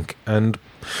on Lync. And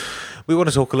we want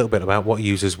to talk a little bit about what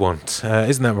users want.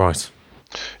 Isn't that right?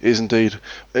 It is indeed.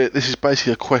 This is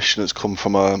basically a question that's come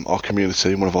from our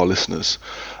community and one of our listeners.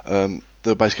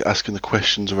 They're basically asking the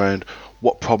questions around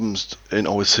what problems in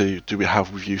OSC do we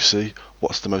have with UC?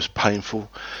 What's the most painful?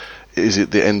 Is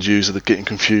it the end user that getting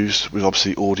confused with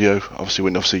obviously audio? Obviously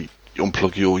when you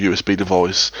unplug your USB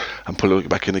device and plug it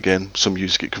back in again, some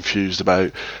users get confused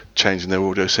about changing their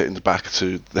audio settings back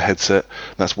to the headset.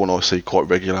 That's one I see quite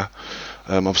regular.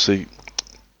 Obviously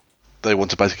they want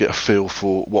to basically get a feel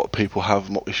for what people have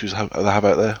and what issues they have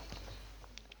out there.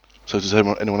 So does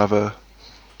anyone have an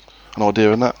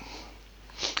idea on that?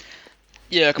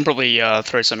 Yeah, I can probably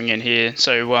throw something in here.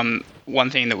 So one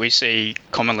thing that we see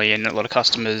commonly in a lot of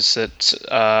customers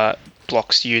that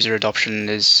blocks user adoption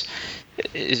is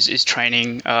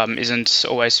training isn't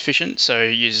always sufficient. So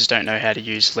users don't know how to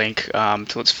use Lync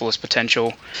to its fullest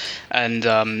potential, and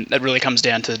it really comes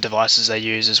down to the devices they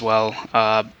use as well.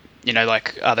 Are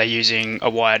they using a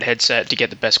wired headset to get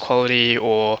the best quality,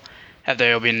 or have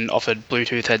they all been offered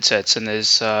Bluetooth headsets and there's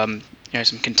some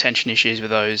contention issues with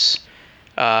those?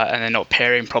 And they're not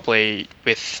pairing properly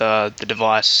with the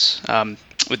device,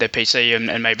 with their PC,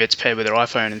 and maybe it's paired with their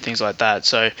iPhone and things like that.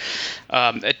 So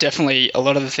it definitely, a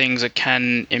lot of the things that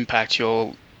can impact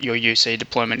your UC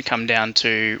deployment come down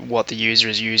to what the user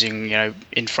is using,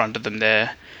 in front of them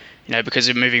there. Because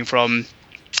they're moving from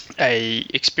a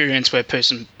experience where a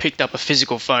person picked up a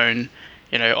physical phone,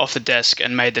 off the desk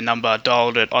and made the number,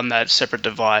 dialed it on that separate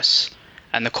device,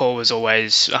 and the call was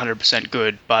always 100%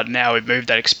 good. But now we've moved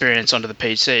that experience onto the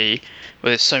PC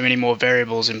where there's so many more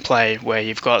variables in play, where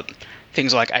you've got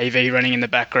things like AV running in the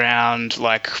background,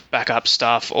 like backup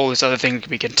stuff, all this other thing could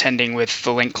be contending with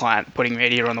the Link client putting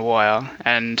media on the wire.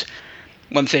 And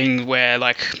one thing where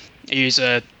like a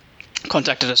user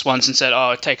contacted us once and said,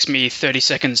 it takes me 30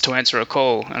 seconds to answer a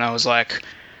call. And I was like,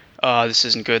 this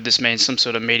isn't good. This means some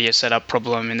sort of media setup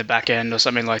problem in the back end or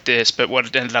something like this. But what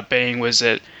it ended up being was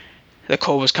that the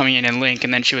call was coming in Link,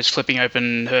 and then she was flipping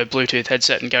open her Bluetooth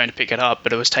headset and going to pick it up,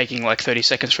 but it was taking like 30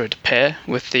 seconds for it to pair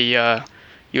with the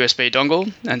USB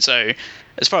dongle. And so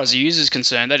as far as the user's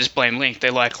concerned, they just blame Link. They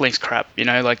like, Link's crap,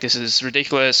 like this is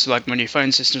ridiculous, like my new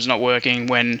phone system's not working,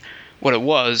 when what it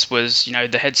was,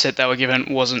 the headset they were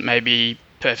given wasn't maybe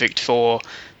perfect for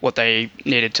what they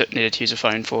needed to use a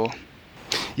phone for.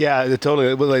 Yeah,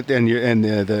 totally. Well, like, and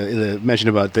the mention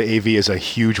about the AV is a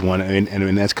huge one,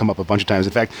 and that's come up a bunch of times.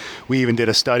 In fact, we even did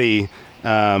a study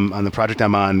on the project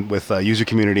I'm on with a user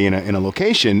community in a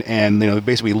location, and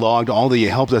basically logged all the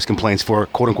help desk complaints for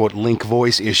quote unquote Link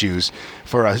voice issues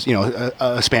for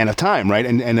a span of time, right?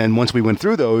 And then once we went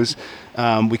through those,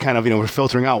 we kind of were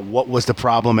filtering out what was the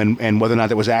problem and whether or not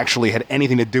that was actually had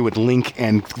anything to do with Link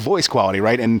and voice quality,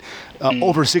 right? And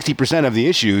over 60% of the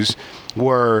issues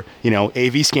were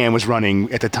AV scan was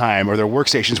running at the time, or their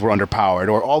workstations were underpowered,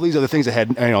 or all these other things that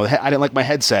had I didn't like my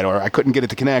headset, or I couldn't get it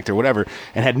to connect, or whatever,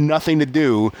 and had nothing to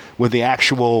do with the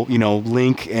actual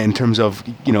Link in terms of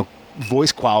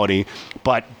voice quality.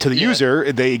 But to the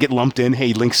user, they get lumped in,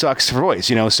 hey, Link sucks for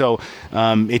voice, so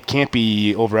it can't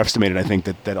be overestimated. I think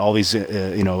that all these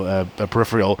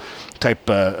peripheral type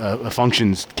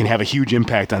functions can have a huge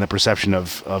impact on the perception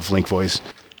of Link voice.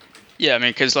 Yeah, I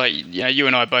mean, because you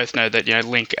and I both know that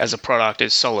Link as a product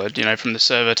is solid. From the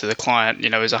server to the client,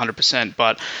 is 100%.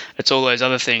 But it's all those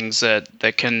other things that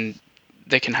can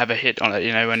have a hit on it.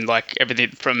 And like everything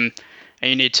from,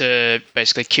 you need to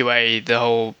basically QA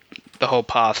the whole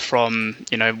path from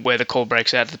where the call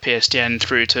breaks out to the PSTN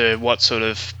through to what sort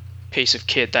of piece of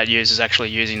kit that user is actually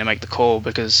using to make the call,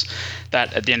 because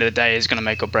that at the end of the day is going to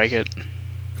make or break it.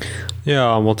 Yeah,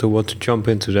 I want to jump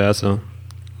into that.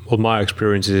 What my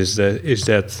experience is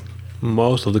that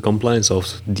most of the complaints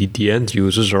of the end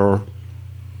users are,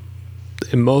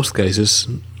 in most cases,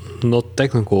 not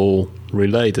technical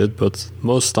related, but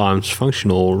most times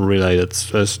functional related,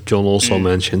 as John also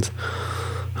mentioned.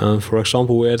 For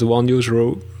example, we had one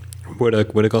user with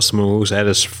a customer who had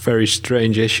a very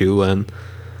strange issue, and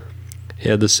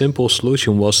the simple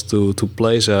solution was to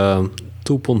place a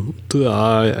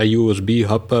USB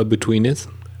hub between it,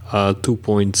 a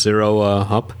 2.0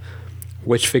 hub,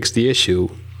 which fixed the issue.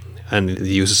 And the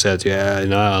user said,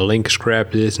 Link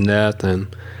scrapped this and that,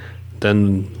 and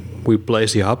then we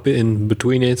placed the hub in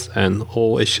between it, and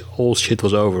all shit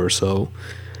was over. So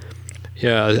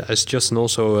as Justin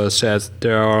also said,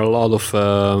 there are a lot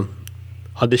of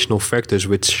additional factors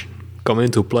which come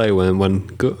into play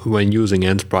when using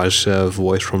enterprise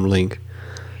voice from Link.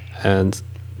 And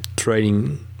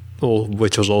training,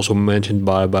 which was also mentioned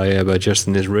by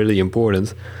Justin, is really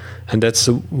important. And that's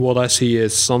what I see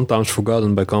is sometimes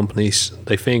forgotten by companies.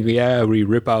 They think, we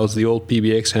rip out the old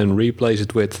PBX and replace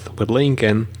it with Link,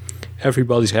 and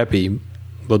everybody's happy,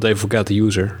 but they forget the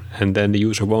user, and then the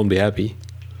user won't be happy.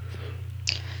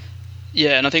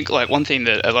 Yeah, and I think like one thing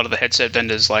that a lot of the headset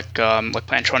vendors like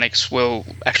Plantronics will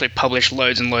actually publish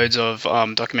loads and loads of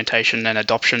documentation and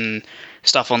adoption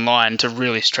stuff online to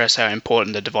really stress how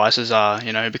important the devices are,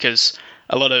 because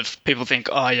a lot of people think,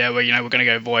 we're going to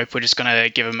go VoIP, we're just going to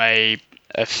give them a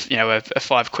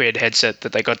 £5 headset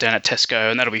that they got down at Tesco,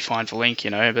 and that'll be fine for Link,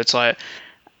 but it's like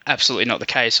absolutely not the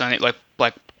case. I think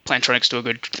like Plantronics do a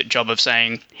good job of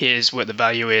saying, here's what the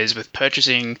value is with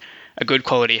purchasing a good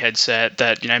quality headset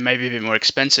that maybe a bit more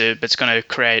expensive, but it's going to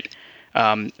create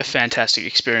a fantastic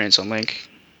experience on Link.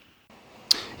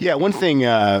 Yeah, one thing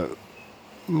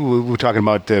we're talking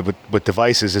about with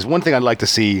devices is one thing I'd like to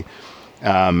see.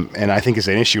 And I think is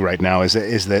an issue right now is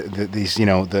that these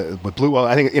with Blue. Well,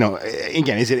 I think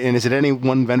again, is it any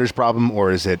one vendor's problem,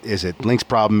 or is it Link's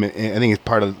problem? I think it's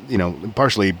part of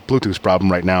partially Bluetooth's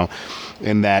problem right now,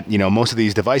 in that most of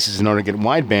these devices, in order to get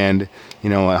wideband,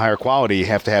 a higher quality,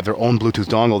 have to have their own Bluetooth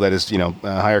dongle that is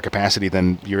a higher capacity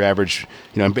than your average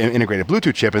integrated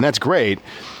Bluetooth chip, and that's great.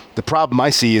 The problem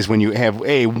I see is when you have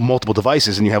multiple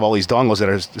devices and you have all these dongles that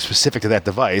are specific to that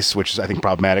device, which is I think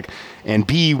problematic. And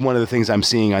B, one of the things I'm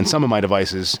seeing on some of my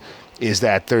devices is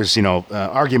that there's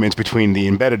arguments between the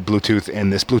embedded Bluetooth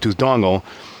and this Bluetooth dongle,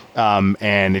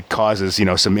 and it causes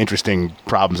some interesting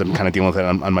problems. I'm kind of dealing with that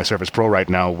on my Surface Pro right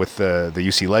now with the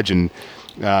UC Legend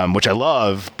which I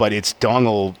love, but its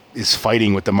dongle is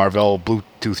fighting with the Marvell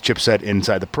Bluetooth chipset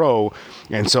inside the Pro,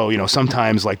 and so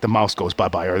sometimes like the mouse goes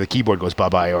bye-bye or the keyboard goes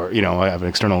bye-bye, or I have an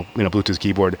external Bluetooth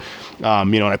keyboard,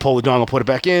 and I pull the dongle, put it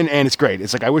back in, and it's great.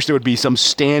 It's like I wish there would be some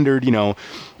standard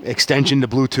extension to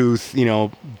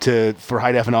Bluetooth for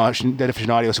high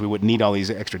definition audio, so we wouldn't need all these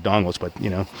extra dongles, but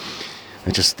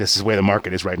it's just, this is where the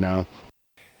market is right now.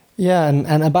 Yeah,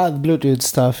 and about the Bluetooth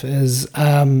stuff is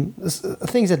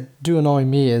things that do annoy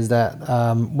me is that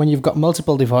when you've got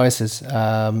multiple devices,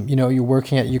 you're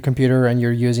working at your computer and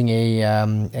you're using a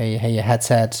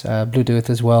headset, Bluetooth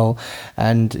as well,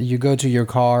 and you go to your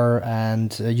car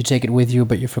and you take it with you,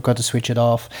 but you forgot to switch it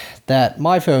off. That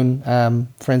my phone,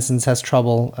 for instance, has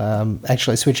trouble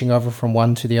actually switching over from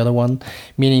one to the other one,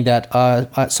 meaning that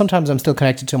sometimes I'm still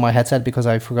connected to my headset because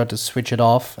I forgot to switch it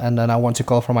off, and then I want to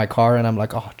call from my car, and I'm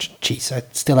like, oh, geez, I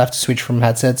still have to switch from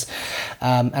headsets.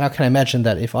 And I can imagine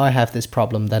that if I have this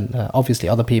problem, then obviously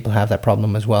other people have that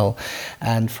problem as well.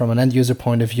 And from an end user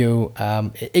point of view,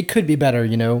 it could be better.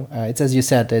 It's as you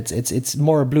said, it's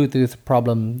more a Bluetooth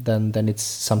problem than it's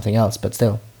something else. But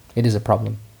still, it is a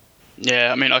problem.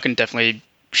 Yeah, I mean, I can definitely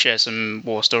share some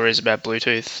war stories about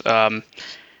Bluetooth.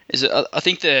 I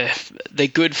think they're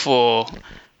good for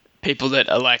people that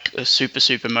are like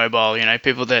super mobile.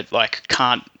 People that like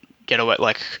can't get away,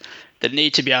 like that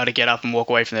need to be able to get up and walk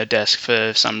away from their desk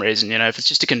for some reason. If it's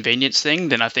just a convenience thing,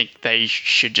 then I think they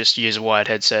should just use a wired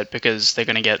headset because they're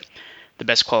going to get the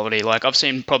best quality. Like I've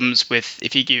seen problems with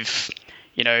if you give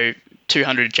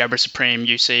 200 Jabra Supreme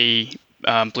UC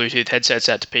Bluetooth headsets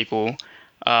out to people,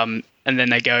 and then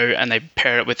they go and they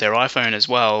pair it with their iPhone as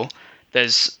well.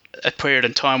 There's a period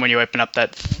in time when you open up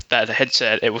that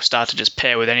headset, it will start to just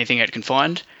pair with anything it can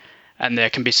find. And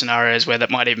there can be scenarios where that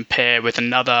might even pair with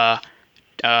another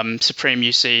Supreme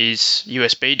UC's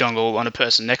USB dongle on a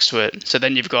person next to it. So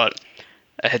then you've got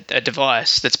a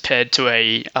device that's paired to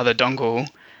a other dongle,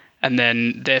 and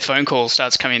then their phone call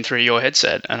starts coming through your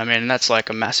headset. And I mean, that's like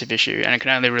a massive issue. And it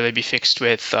can only really be fixed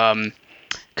with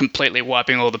completely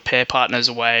wiping all the pair partners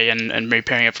away and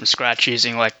repairing it from scratch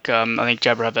using I think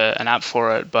Jabra have an app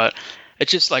for it. But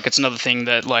it's just like, it's another thing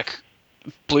that like,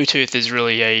 Bluetooth is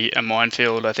really a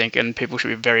minefield, I think, and people should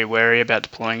be very wary about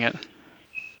deploying it.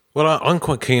 Well, I'm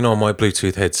quite keen on my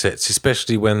Bluetooth headsets,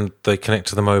 especially when they connect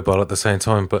to the mobile at the same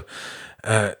time. But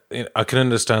I can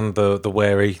understand the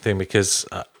wary thing because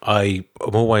I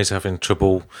am always having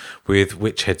trouble with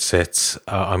which headsets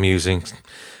I'm using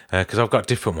because I've got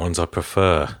different ones I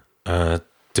prefer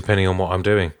depending on what I'm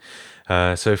doing.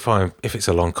 So if it's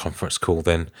a long conference call,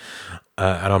 then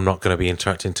and I'm not going to be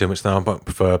interacting too much, then I might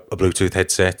prefer a Bluetooth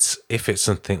headset. If it's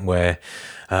something where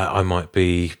I might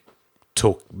be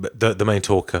the main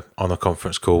talker on a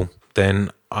conference call, then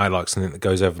I like something that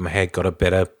goes over my head, got a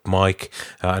better mic.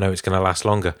 I know it's going to last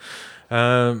longer.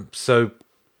 So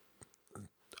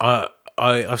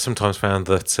I've sometimes found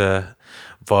that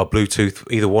via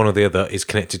Bluetooth, either one or the other is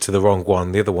connected to the wrong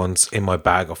one. The other one's in my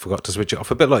bag. I forgot to switch it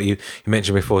off. A bit like you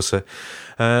mentioned before, so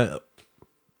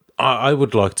I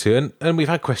would like to, and we've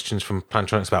had questions from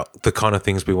Plantronics about the kind of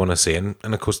things we want to see, and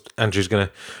of course Andrew's going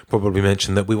to probably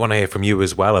mention that we want to hear from you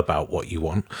as well about what you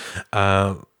want.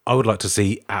 I would like to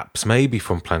see apps maybe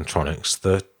from Plantronics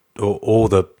that, or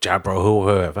the Jabra or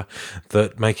whoever,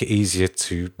 that make it easier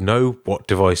to know what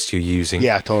device you're using.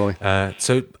 Yeah, totally.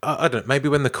 So I don't know, maybe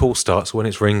when the call starts, when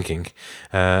it's ringing,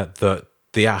 the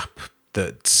app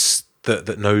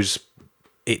that knows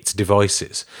its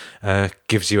devices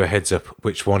gives you a heads up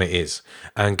which one it is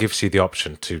and gives you the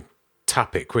option to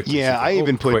tap it quickly. Yeah, I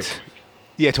even put.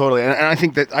 Yeah, totally, and I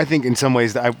think in some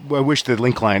ways that I wish the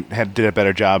Link client did a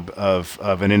better job of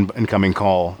an incoming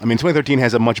call. I mean, 2013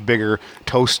 has a much bigger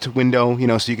toast window,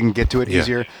 so you can get to it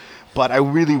easier. But I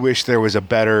really wish there was a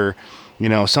better,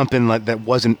 something like that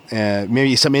wasn't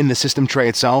maybe some in the system tray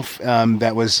itself.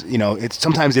 That was,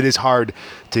 sometimes it is hard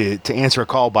to answer a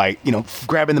call by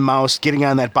grabbing the mouse, getting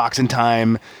on that box in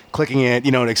time, clicking it,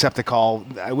 to accept the call.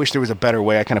 I wish there was a better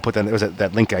way. I kind of put that, it was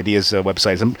that Link Ideas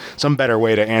website, some better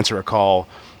way to answer a call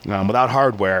without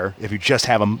hardware. If you just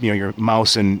have your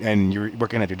mouse and you're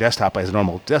working at your desktop as a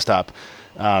normal desktop.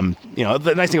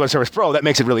 The nice thing about Surface Pro, that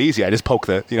makes it really easy. I just poke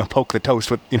the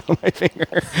toast with my finger.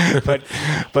 but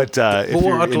what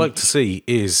I'd like to see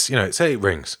is say it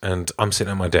rings and I'm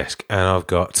sitting at my desk and I've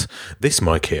got this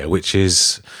mic here, which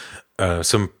is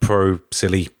some pro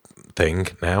silly thing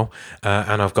now,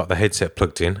 and I've got the headset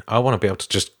plugged in. I want to be able to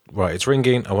just it's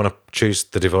ringing. I want to choose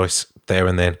the device there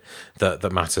and then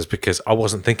that matters, because I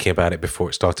wasn't thinking about it before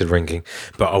it started ringing,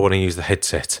 but I want to use the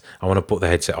headset. I want to put the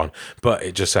headset on, but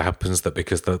it just so happens that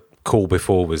because the call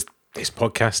before was this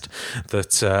podcast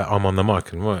that I'm on the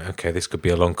mic and right, okay, this could be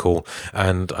a long call,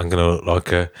 and I'm gonna look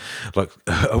like a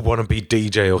wannabe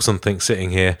DJ or something sitting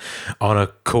here on a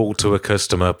call to a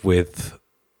customer with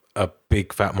a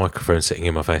big fat microphone sitting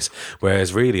in my face.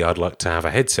 Whereas really, I'd like to have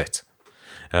a headset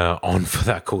on for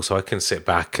that call, so I can sit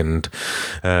back and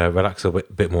relax a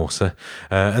bit more. So,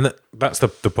 and that's the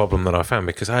problem that I found,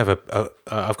 because I have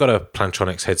I've got a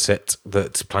Plantronics headset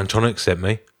that Plantronics sent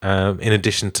me, in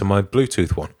addition to my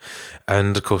Bluetooth one,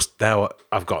 and of course now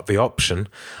I've got the option.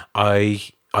 I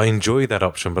enjoy that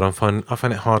option, but I find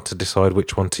it hard to decide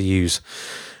which one to use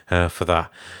for that.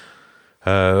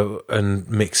 And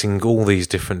mixing all these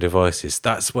different devices,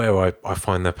 that's where I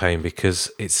find the pain, because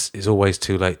it's always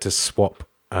too late to swap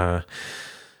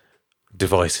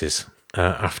devices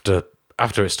after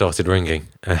it started ringing.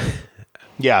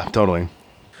 Yeah, totally.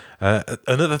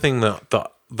 Another thing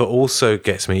that also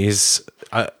gets me is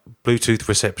Bluetooth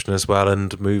reception as well,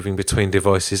 and moving between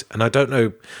devices. And I don't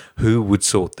know who would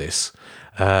sort this.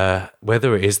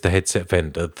 Whether it is the headset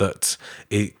vendor that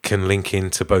it can link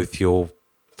into both your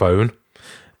phone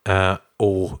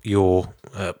or your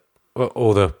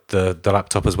or the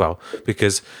laptop as well,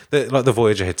 because like the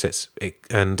Voyager headsets,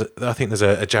 and I think there's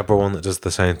a Jabra one that does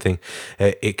the same thing.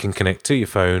 It can connect to your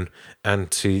phone and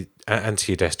to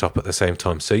your desktop at the same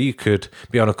time. So you could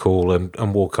be on a call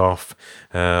and walk off,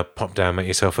 pop down, make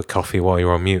yourself a coffee while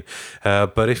you're on mute.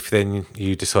 But if then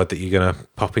you decide that you're going to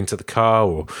pop into the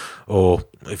car, or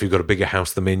if you've got a bigger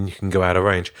house than me, you can go out of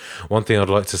range. One thing I'd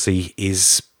like to see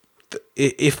is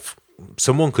if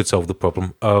someone could solve the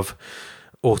problem of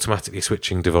automatically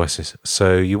switching devices.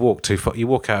 So you walk too far, you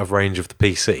walk out of range of the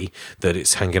PC that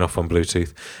it's hanging off on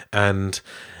Bluetooth, and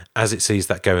as it sees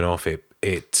that going off, it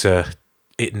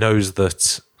knows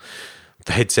that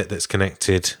the headset that's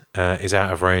connected is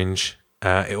out of range.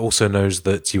 It also knows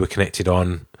that you were connected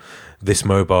on this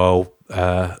mobile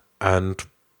and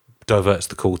diverts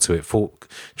the call to it,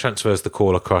 transfers the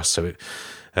call across. So it,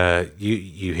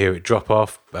 you hear it drop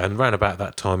off, and round about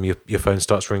that time your phone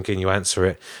starts ringing, you answer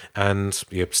it, and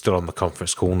you're still on the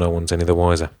conference call. No one's any the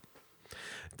wiser.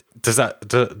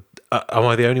 Am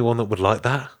I the only one that would like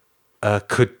that?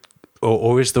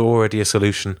 Or is there already a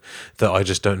solution that I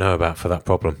just don't know about for that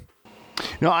problem?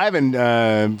 No, I haven't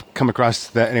come across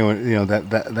that anyone,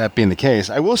 that being the case.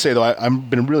 I will say though, I've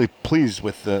been really pleased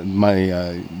with my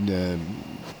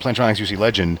Plantronics UC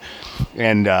Legend,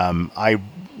 and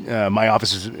my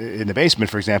office is in the basement,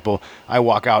 for example. I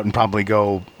walk out and probably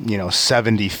go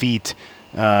 70 feet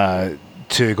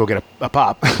to go get a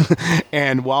pop,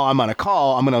 and while I'm on a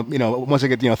call, I'm gonna once I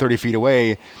get 30 feet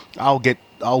away, I'll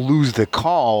lose the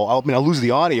call. I'll lose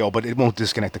the audio, but it won't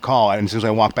disconnect the call. And as soon as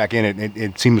I walk back in, it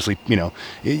seamlessly,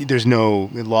 there's no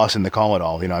loss in the call at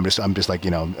all. I'm just like,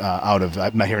 out of,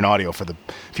 I'm not hearing audio for the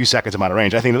few seconds I'm out of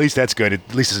range. I think at least that's good.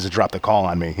 At least it doesn't drop the call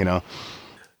on me,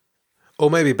 Or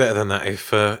maybe better than that,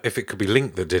 if it could be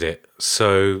Link that did it.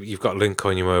 So you've got Link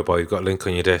on your mobile, you've got Link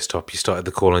on your desktop, you started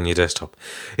the call on your desktop.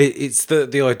 It's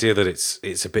the idea that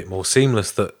it's a bit more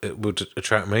seamless that it would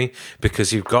attract me,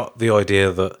 because you've got the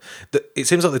idea that it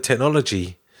seems like the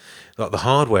technology, like the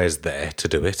hardware's there to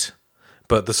do it,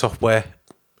 but the software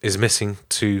is missing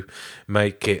to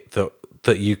make it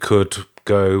that you could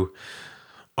go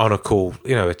on a call.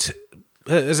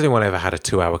 Has anyone ever had a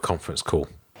 2-hour conference call?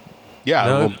 Yeah,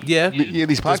 no, well, yeah.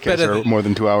 These podcasts are more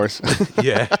than 2 hours.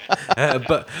 Yeah,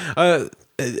 but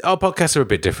our podcasts are a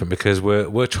bit different because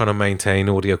we're trying to maintain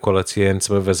audio quality, and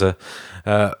some of us are.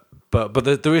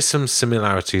 But there is some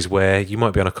similarities where you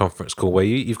might be on a conference call where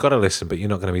you've got to listen, but you're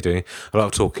not going to be doing a lot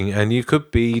of talking, and you could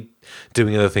be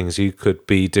doing other things. You could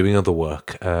be doing other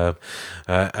work,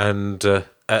 and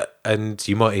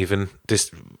you might even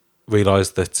realise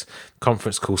that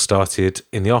conference call started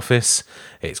in the office,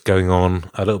 it's going on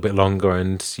a little bit longer,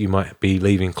 and you might be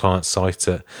leaving client site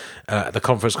at the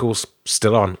conference call's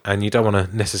still on, and you don't want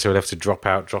to necessarily have to drop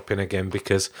in again,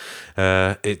 because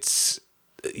you're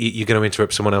going to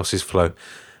interrupt someone else's flow,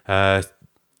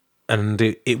 and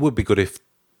it would be good if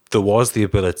there was the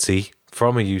ability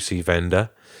from a UC vendor,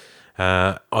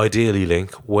 ideally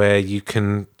Link, where you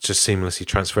can just seamlessly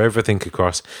transfer everything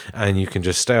across, and you can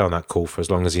just stay on that call for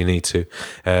as long as you need to,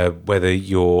 whether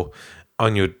you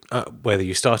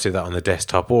started that on the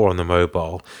desktop or on the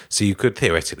mobile. So you could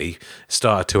theoretically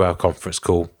start a 2-hour conference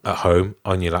call at home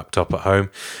on your laptop at home,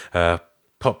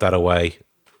 pop that away,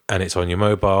 and it's on your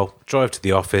mobile, drive to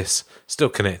the office, still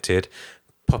connected,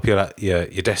 pop your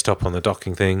desktop on the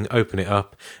docking thing, open it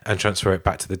up, and transfer it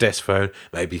back to the desk phone.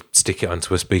 Maybe stick it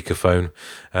onto a speakerphone,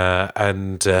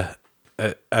 and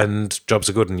and jobs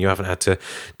are good, and you haven't had to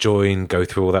go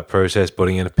through all that process,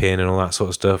 putting in a pin and all that sort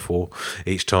of stuff, or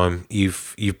each time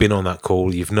you've been on that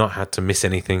call, you've not had to miss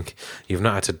anything, you've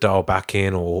not had to dial back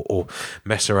in or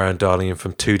mess around dialing in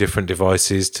from two different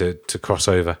devices to cross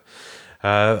over.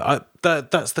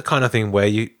 That's the kind of thing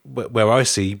where I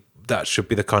see that should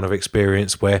be the kind of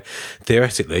experience where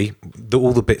theoretically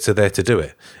all the bits are there to do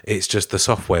it. It's just the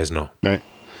software's not. Right.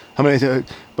 How many?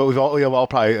 But we've all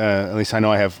probably, at least I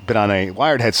know I have been on a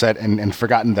wired headset and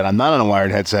forgotten that I'm not on a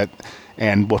wired headset,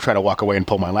 and we'll try to walk away and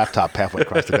pull my laptop halfway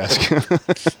across the desk.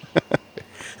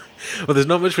 Well, there's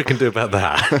not much we can do about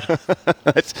that.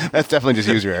 That's definitely just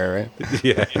user error, right?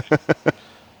 Yeah.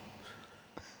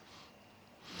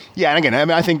 Yeah, and again, I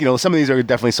mean, I think some of these are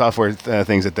definitely software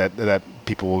things that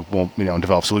people will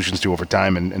develop solutions to over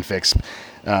time and fix.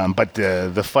 But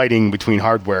the fighting between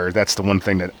hardware, that's the one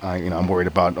thing that I'm worried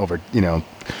about over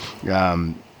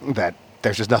that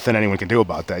there's just nothing anyone can do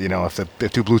about that. If the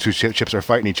two Bluetooth chips are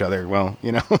fighting each other, well,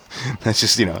 that's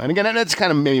just and again, that's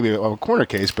kind of maybe a corner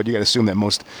case, but you got to assume that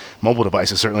most mobile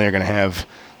devices certainly are going to have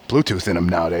Bluetooth in them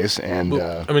nowadays. And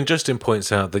Justin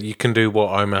points out that you can do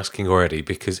what I'm asking already,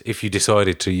 because if you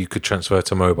decided to, you could transfer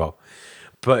to mobile.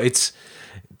 But it's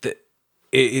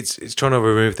trying to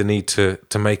remove the need to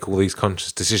make all these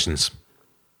conscious decisions.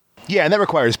 Yeah, and that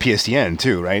requires PSTN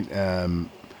too, right?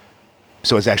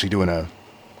 So it's actually doing a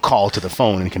call to the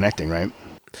phone and connecting, right?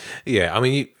 Yeah, I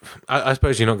mean, I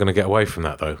suppose you're not going to get away from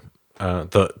that, though.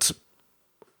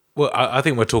 I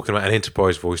think we're talking about an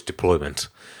enterprise voice deployment.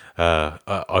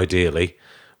 Ideally,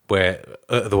 where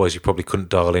otherwise you probably couldn't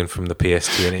dial in from the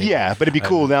PSTN. Yeah, but it'd be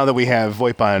cool now that we have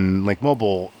VoIP on Link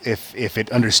Mobile if it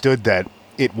understood that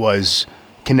it was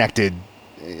connected,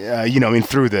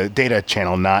 through the data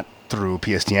channel, not through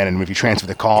PSTN, and if you transfer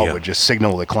the call, it would just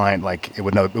signal the client like it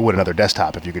would another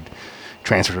desktop if you could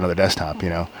transfer to another desktop,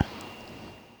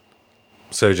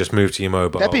 So just move to your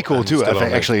mobile. That'd be cool too.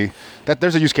 Actually,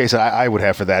 there's a use case that I would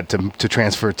have for that to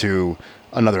transfer to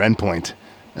another endpoint.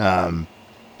 That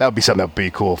would be something that would be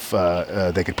cool if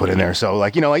they could put in there. So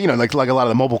like a lot of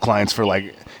the mobile clients for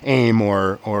like AIM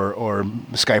or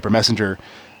Skype or Messenger,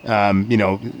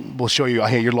 will show you,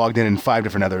 hey, you're logged in 5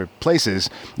 different other places.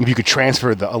 If you could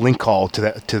transfer a link call to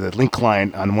the link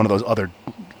client on one of those other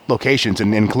locations,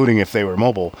 and including if they were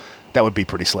mobile, that would be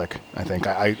pretty slick. I think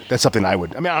that's something I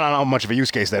would. I mean, I don't know how much of a use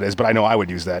case that is, but I know I would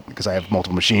use that because I have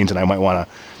multiple machines and I might want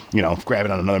to, grab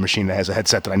it on another machine that has a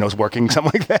headset that I know is working,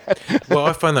 something like that. Well,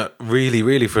 I find that really,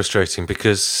 really frustrating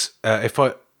because it's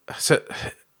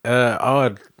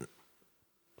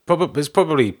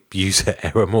probably user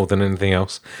error more than anything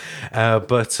else.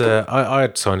 But I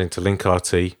had signed into Link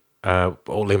RT.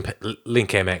 Or Link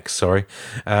MX, sorry,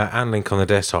 and Link on the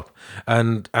desktop,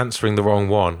 and answering the wrong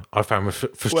one, I found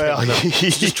frustrating enough.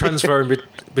 Just transferring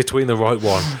between the right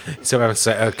one. So I have to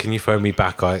say, can you phone me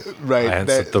back? I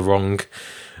answered the wrong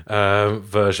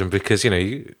version because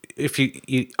I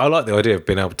like the idea of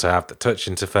being able to have the touch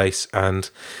interface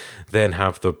and then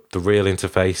have the real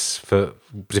interface for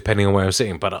depending on where I'm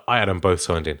sitting. But I had them both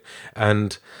signed in,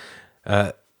 and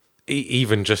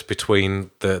even just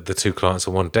between the two clients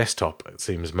on one desktop, it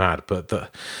seems mad. But that's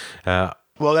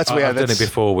the way I've done it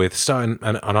before with starting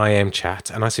an IM chat,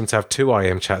 and I seem to have 2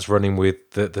 IM chats running with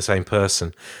the same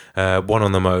person, one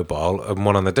on the mobile and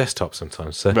one on the desktop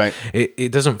sometimes. So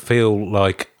it doesn't feel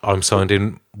like I'm signed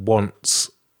in once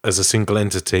as a single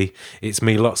entity. It's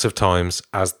me lots of times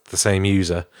as the same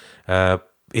user,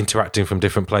 interacting from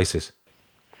different places.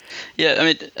 Yeah, I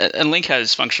mean, and Link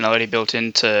has functionality built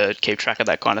in to keep track of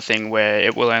that kind of thing, where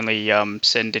it will only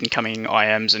send incoming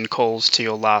IMs and calls to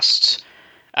your last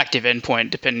active endpoint,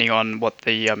 depending on what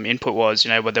the input was.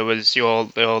 Whether it was your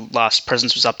last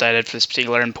presence was updated for this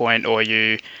particular endpoint, or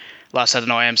you last had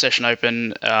an IM session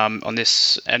open on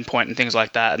this endpoint, and things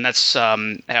like that. And that's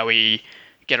how we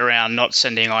get around not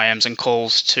sending IMs and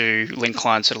calls to Link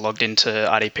clients that are logged into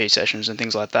RDP sessions and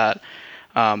things like that.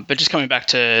 But just coming back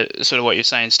to sort of what you're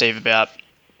saying, Steve, about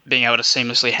being able to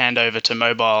seamlessly hand over to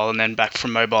mobile and then back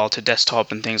from mobile to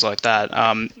desktop and things like that,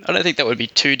 I don't think that would be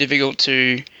too difficult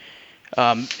to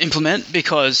implement,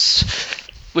 because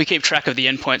we keep track of the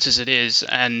endpoints as it is,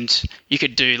 and you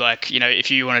could do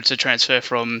if you wanted to transfer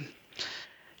from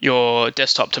your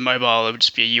desktop to mobile, it would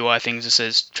just be a UI thing that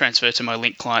says transfer to my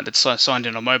Link client that's signed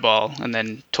in on mobile, and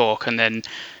then talk, and then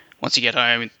once you get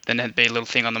home, then there'd be a little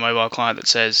thing on the mobile client that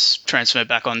says transfer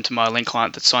back onto my Link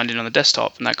client that's signed in on the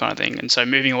desktop, and that kind of thing. And so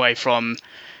moving away from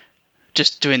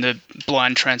just doing the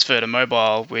blind transfer to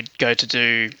mobile, we'd go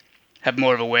to have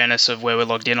more of awareness of where we're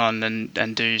logged in on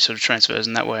and do sort of transfers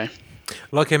in that way.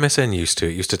 Like MSN used to.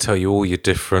 It used to tell you all your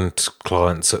different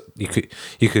clients. You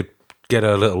could get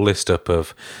a little list up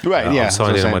of I'm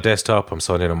signed in on my desktop, I'm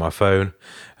signed in on my phone,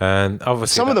 and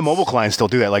obviously some of the mobile clients still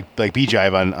do that, like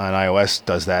BeeJive on iOS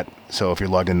does that. So if you're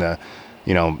logged in the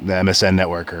MSN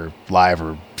network or Live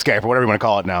or Skype or whatever you want to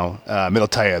call it now, it'll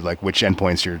tell you like which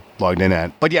endpoints you're logged in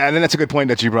at. But yeah, and then that's a good point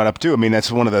that you brought up too. I mean,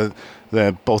 that's one of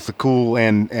the both the cool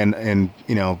and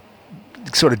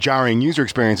sort of jarring user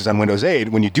experiences on Windows 8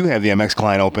 when you do have the MX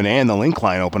client open and the Link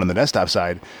client open on the desktop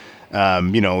side.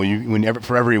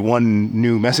 For every one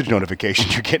new message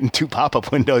notification, you're getting 2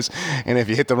 pop-up windows, and if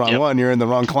you hit the wrong one, you're in the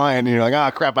wrong client, and you're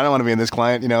like, crap, I don't want to be in this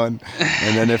client, and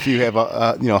then if you have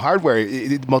hardware,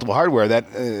 multiple hardware,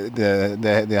 that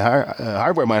the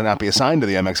hardware might not be assigned to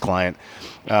the MX client,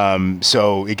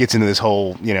 so it gets into this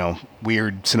whole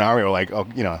weird scenario, like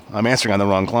I'm answering on the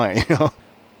wrong client,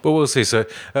 Well, we'll see. So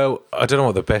I don't know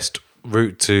what the best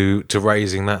route to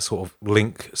raising that sort of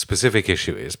link specific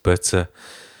issue is, but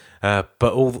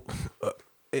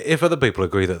if other people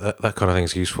agree that kind of thing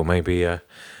is useful, maybe a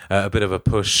bit of a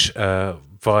push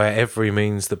via every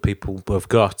means that people have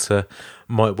got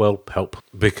might well help,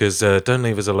 because don't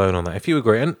leave us alone on that if you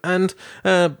agree. And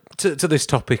to this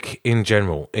topic in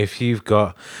general, if you've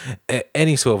got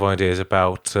any sort of ideas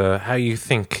about how you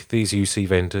think these UC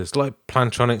vendors like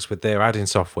Plantronics with their add-in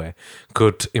software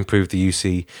could improve the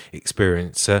UC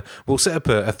experience, we'll set up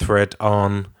a thread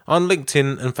on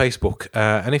LinkedIn and Facebook,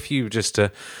 and if you just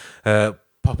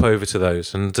pop over to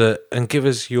those and give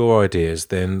us your ideas,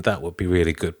 then that would be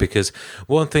really good. Because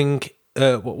one thing's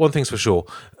for sure,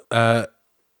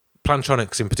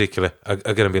 Plantronics in particular are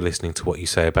going to be listening to what you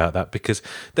say about that, because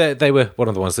they were one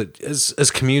of the ones that,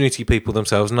 as community people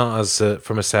themselves, not as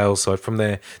from a sales side, from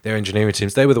their engineering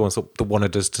teams, they were the ones that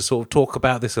wanted us to sort of talk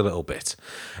about this a little bit.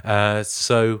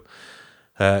 So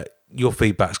your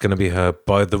feedback's going to be heard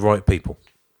by the right people.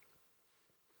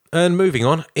 And moving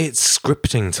on, it's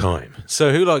scripting time.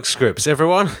 So who likes scripts?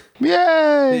 Everyone?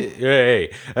 Yay!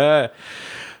 Yay!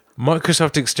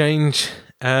 Microsoft Exchange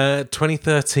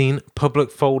 2013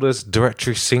 Public Folders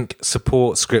Directory Sync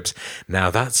Support Scripts. Now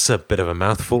that's a bit of a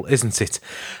mouthful, isn't it?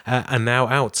 And now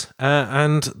out.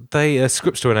 And they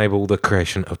scripts to enable the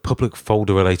creation of public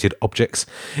folder related objects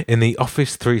in the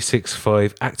Office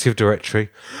 365 Active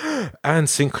Directory and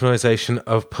synchronization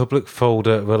of public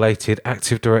folder related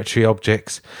Active Directory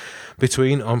objects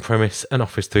between on-premise and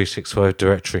Office 365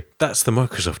 directory. That's the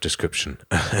Microsoft description,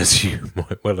 as you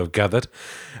might well have gathered.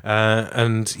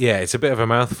 And yeah, it's a bit of a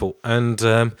mouthful.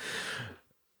 And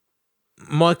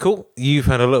Michael, you've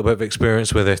had a little bit of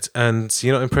experience with it, and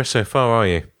you're not impressed so far, are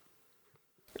you?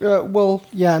 Well,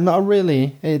 yeah, not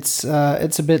really. It's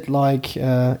a bit like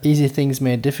easy things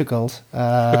made difficult.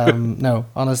 No,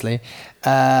 honestly,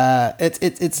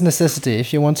 it's necessity.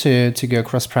 If you want to go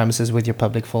cross premises with your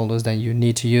public folders, then you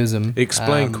need to use them.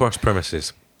 Explain cross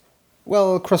premises.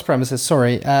 Well, cross premises.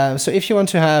 Sorry. So if you want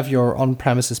to have your on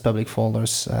premises public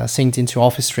folders synced into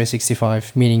Office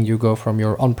 365, meaning you go from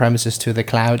your on premises to the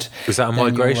cloud, is that a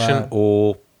migration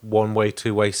or one-way,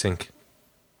 two-way sync?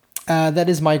 That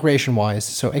is migration-wise,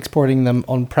 so exporting them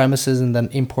on premises and then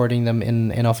importing them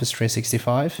in Office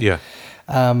 365. Yeah.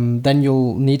 Then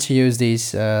you'll need to use these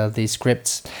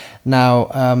scripts. Now,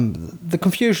 the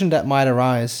confusion that might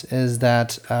arise is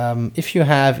that if you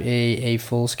have a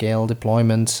full-scale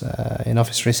deployment in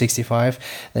Office 365,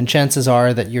 then chances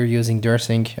are that you're using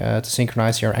DirSync to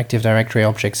synchronize your Active Directory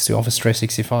objects to Office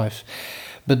 365.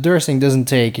 But DirSync doesn't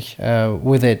take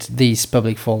with it these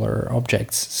public folder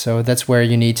objects, so that's where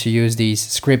you need to use these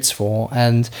scripts for.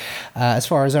 And as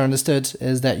far as I understood,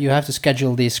 is that you have to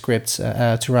schedule these scripts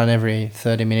to run every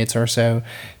 30 minutes or so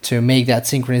to make that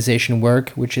synchronization work,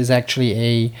 which is actually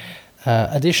a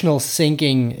additional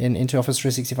syncing into Office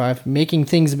 365, making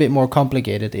things a bit more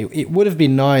complicated. It would have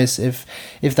been nice if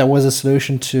there was a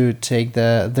solution to take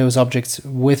those objects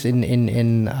within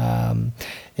in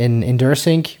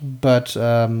DirSync, but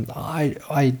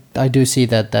I do see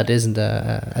that isn't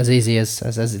as easy as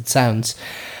it sounds.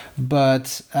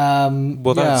 But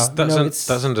that's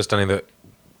understanding that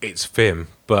it's Vim,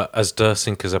 but as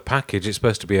DirSync as a package, it's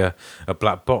supposed to be a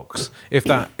black box. If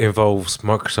that involves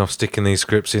Microsoft sticking these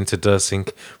scripts into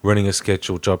DirSync, running a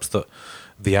scheduled jobs that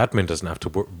the admin doesn't have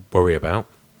to worry about,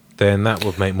 then that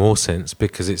would make more sense,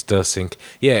 because it's DirSync.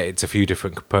 Yeah, it's a few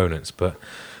different components, but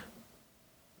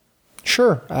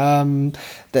sure,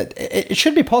 that it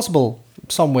should be possible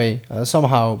some way,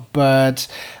 somehow. But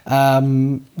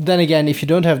then again, if you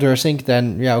don't have DirSync,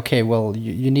 then yeah, okay, well,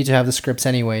 you need to have the scripts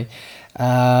anyway.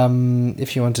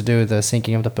 If you want to do the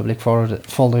syncing of the public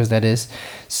folders, that is.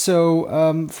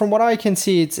 So from what I can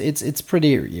see, it's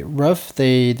pretty rough.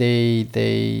 The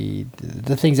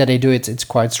things that they do, it's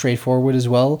quite straightforward as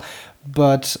well.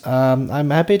 but I'm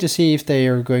happy to see if they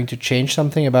are going to change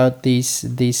something about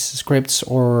these scripts,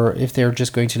 or if they're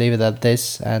just going to leave it at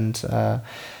this. And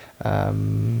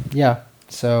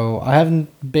so I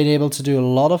haven't been able to do a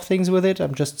lot of things with it.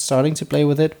 I'm just starting to play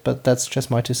with it, but that's just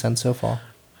my 2 cents so far.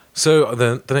 So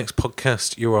the next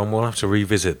podcast you're on, we'll have to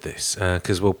revisit this,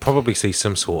 because we'll probably see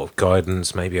some sort of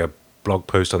guidance, maybe a blog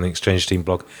post on the Exchange Team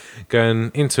blog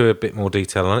going into a bit more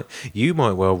detail on it. You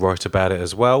might well write about it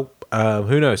as well.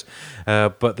 Who knows?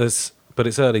 But it's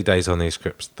early days on these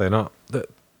scripts. They're not.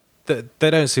 They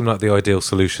don't seem like the ideal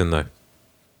solution, though.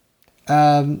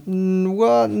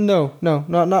 Well, no,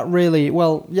 not really.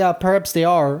 Well, yeah, perhaps they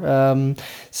are.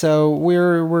 So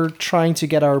we're trying to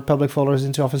get our public folders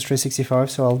into Office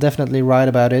 365. So I'll definitely write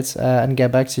about it and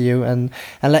get back to you and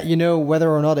let you know whether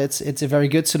or not it's a very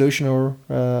good solution or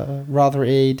rather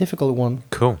a difficult one.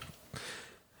 Cool.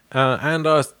 And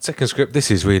our second script,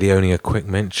 this is really only a quick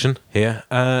mention here,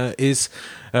 is,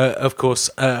 of course,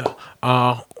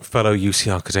 our fellow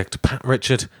UC architect, Pat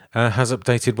Richard, has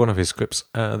updated one of his scripts.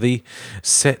 The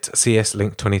Set CS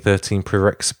Link 2013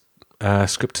 prereqs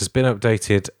script has been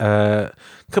updated a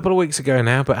couple of weeks ago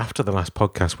now, but after the last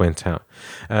podcast went out,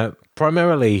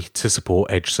 primarily to support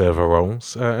Edge server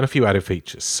roles and a few added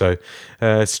features. So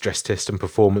stress test and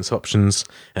performance options,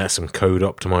 some code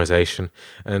optimization,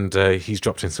 and he's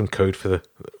dropped in some code for the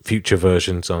future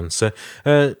versions on. So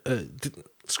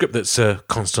script that's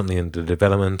constantly under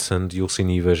development, and you'll see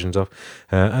new versions of.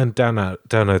 And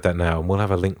download that now, and we'll have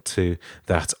a link to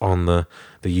that on the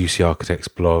UC Architects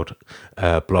blog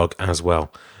as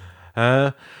well.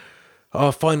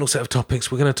 Our final set of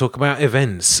topics, we're going to talk about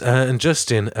events. And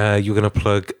Justin, you're going to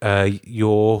plug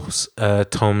yours,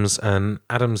 Tom's, and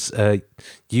Adam's UK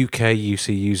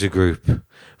UC user group.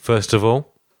 First of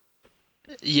all.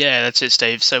 Yeah, that's it,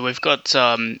 Steve. So we've got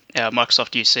our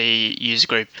Microsoft UC user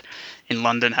group in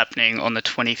London happening on the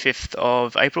 25th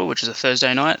of April, which is a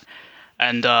Thursday night.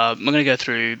 And we're going to go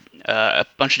through a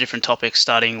bunch of different topics,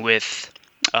 starting with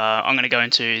I'm going to go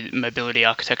into mobility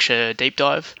architecture deep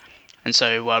dive. And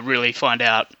so really find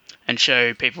out and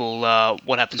show people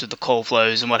what happens with the call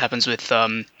flows and what happens with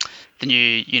the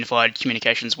new Unified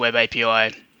Communications Web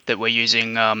API that we're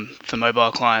using for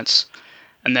mobile clients.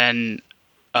 And then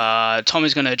Tom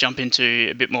is going to jump into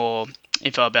a bit more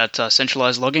info about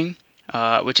centralized logging,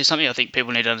 which is something I think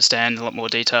people need to understand in a lot more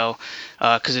detail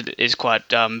because it is quite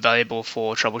valuable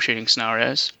for troubleshooting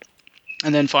scenarios.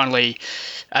 And then finally,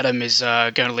 Adam is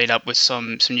going to lead up with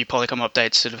some new Polycom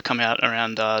updates that have come out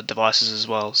around devices as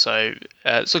well. So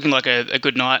it's looking like a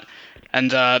good night.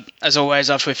 And as always,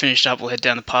 after we're finished up, we'll head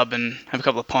down the pub and have a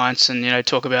couple of pints and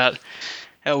talk about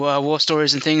our war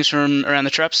stories and things from around the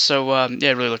traps. So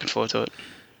really looking forward to it.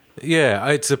 Yeah,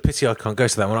 it's a pity I can't go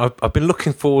to that one. I've been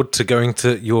looking forward to going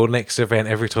to your next event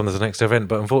every time there's a next event,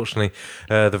 but unfortunately,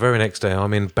 the very next day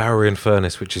I'm in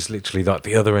Barrow-in-Furness, which is literally like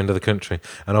the other end of the country,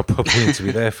 and I'll probably need to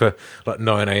be there for like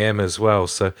 9 a.m. as well.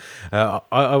 So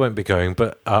I won't be going,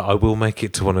 but I will make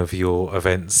it to one of your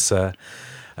events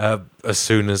as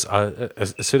soon as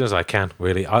I can.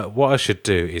 Really, what I should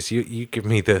do is you give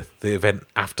me the event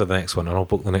after the next one, and I'll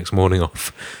book the next morning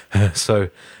off. So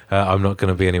I'm not going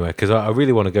to be anywhere because I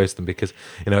really want to go to them because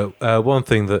one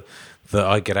thing that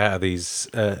I get out of these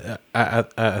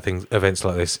events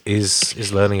like this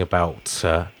is learning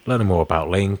more about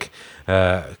Link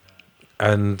and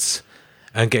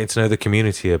getting to know the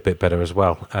community a bit better as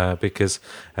well, because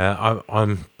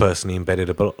I'm personally embedded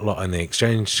a lot in the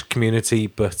Exchange community,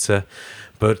 but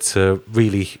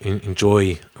really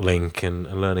enjoy Link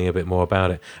and learning a bit more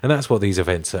about it. And that's what these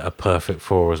events are perfect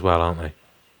for as well, aren't they?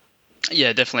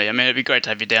 Yeah, definitely. I mean, it'd be great to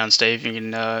have you down, Steve. You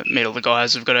can meet all the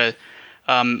guys. We've got a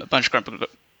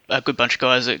good bunch of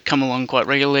guys that come along quite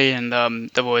regularly, and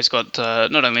they've always got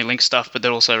not only Link stuff, but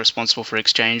they're also responsible for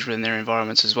Exchange within their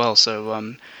environments as well.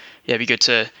 So it'd be good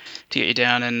to get you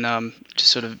down and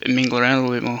just sort of mingle around a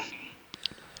little bit more.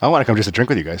 I want to come just to drink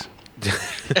with you guys.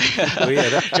 Well,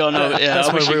 yeah, John,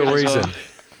 that's my real reason.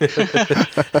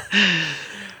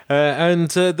 Well.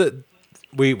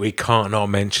 We can't not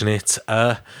mention it.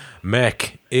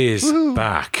 Mech is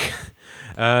back.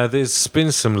 There's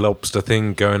been some lobster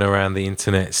thing going around the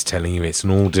internet telling you it's in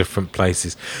all different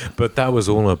places, but that was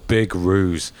all a big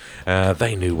ruse.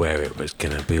 They knew where it was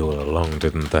going to be all along,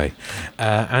 didn't they?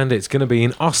 And it's going to be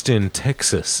in Austin,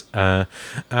 Texas,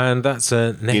 and that's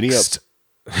next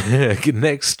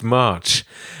March,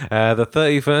 the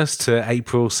 31st to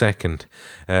April 2nd,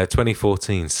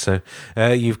 2014. So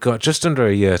you've got just under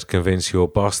a year to convince your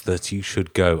boss that you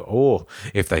should go, or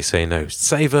if they say no,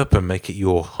 save up and make it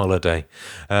your holiday.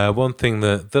 One thing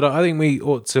that I think we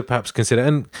ought to perhaps consider,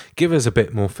 and give us a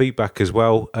bit more feedback as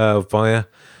well via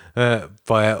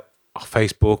via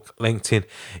Facebook, LinkedIn,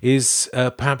 is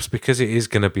perhaps because it is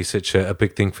going to be such a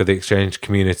big thing for the Exchange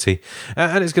community,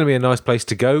 and it's going to be a nice place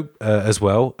to go as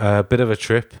well. A bit of a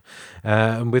trip,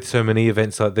 and with so many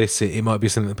events like this, it might be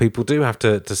something that people do have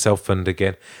to self-fund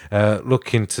again.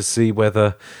 Looking to see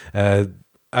whether,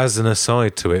 as an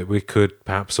aside to it, we could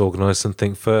perhaps organise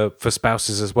something for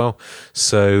spouses as well,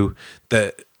 so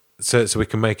that. So we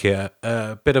can make it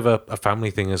a bit of a family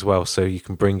thing as well. So you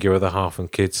can bring your other half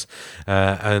and kids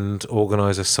and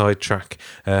organise a side track.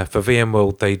 For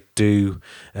VMworld, they do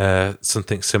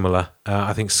something similar.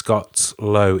 I think Scott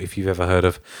Lowe, if you've ever heard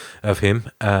of him,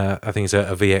 I think he's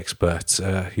a V-expert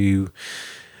who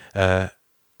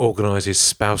organises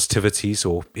spousetivities,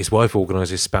 or his wife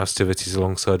organises spousetivities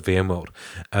alongside VMworld,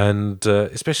 and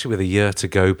especially with a year to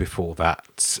go before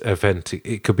that event,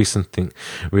 it could be something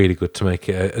really good to make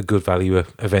it a good value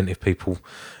event if people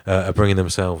are bringing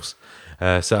themselves.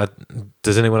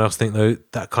 Does anyone else think though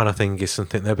that kind of thing is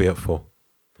something they'll be up for,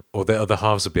 or their other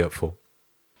halves will be up for?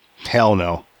 Hell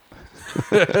no.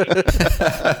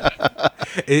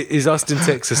 Is Austin,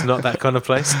 Texas not that kind of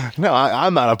place? No,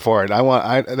 I'm not up for it.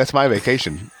 That's my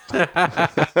vacation.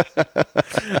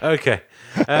 Okay.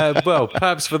 Well,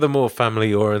 perhaps for the more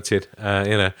family-oriented,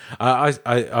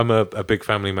 I'm a big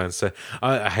family man, so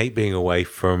I hate being away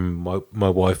from my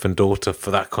wife and daughter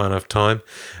for that kind of time,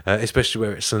 especially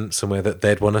where it's somewhere that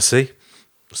they'd want to see.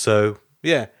 So,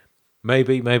 yeah.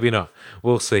 Maybe not.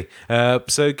 We'll see.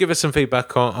 So give us some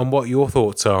feedback on what your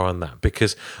thoughts are on that,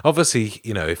 because obviously,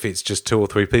 if it's just 2 or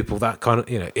 3 people, that kind of,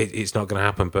 it's not going to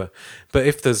happen. But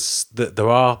if there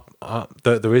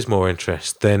is more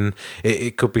interest, then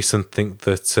it could be something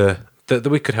that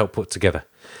we could help put together.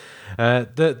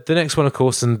 The next one, of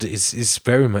course, and is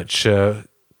very much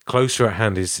closer at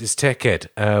hand, is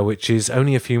TechEd, which is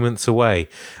only a few months away,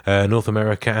 North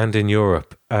America and in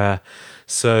Europe.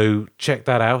 So check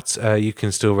that out. You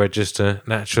can still register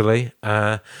naturally.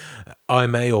 I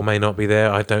may or may not be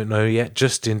there. I don't know yet.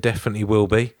 Justin definitely will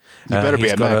be. You better be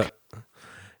at Mac.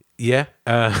 Yeah.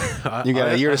 You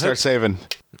got a year to start saving.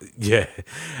 Yeah.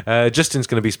 Justin's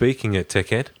going to be speaking at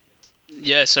TechEd.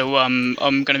 Yeah, so I'm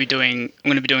going to be doing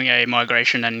a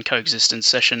migration and coexistence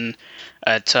session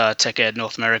at TechEd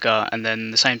North America, and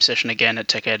then the same session again at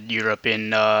TechEd Europe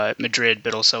in Madrid,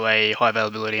 but also a high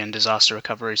availability and disaster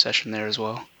recovery session there as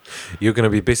well. You're going to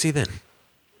be busy then.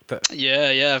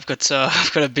 Yeah, I've got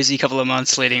a busy couple of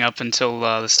months leading up until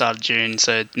the start of June.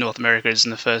 So North America is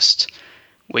in the first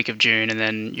week of June, and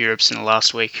then Europe's in the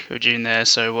last week of June there.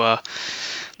 So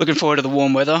looking forward to the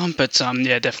warm weather, but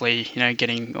definitely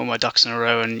getting all my ducks in a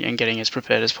row and getting as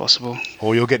prepared as possible.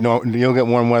 Oh, you'll get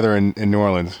warm weather in New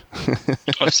Orleans.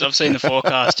 I've seen the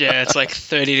forecast. Yeah, it's like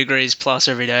 30 degrees plus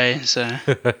every day. So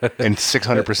and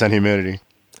 600% humidity.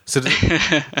 So,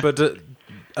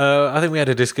 I think we had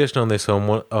a discussion on this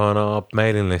on our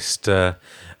mailing list.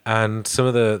 And some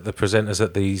of the presenters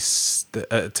at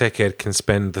TechEd can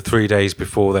spend the 3 days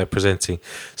before they're presenting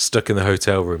stuck in the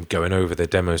hotel room going over their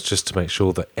demos just to make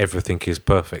sure that everything is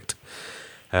perfect.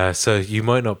 So you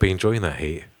might not be enjoying that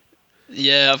heat.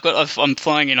 Yeah, I'm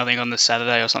flying in, I think, on the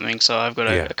Saturday or something, so I've got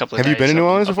a couple of days. Have you been in New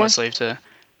Orleans before?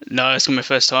 No, it's my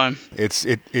first time. It's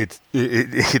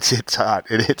hot.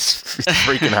 It's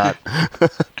freaking hot.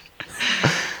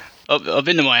 I've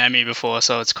been to Miami before,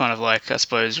 so it's kind of like, I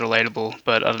suppose, relatable.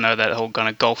 But I don't know, that whole kind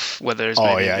of Gulf weather is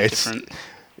maybe a bit different.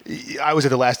 I was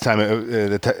at the last time,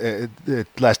 the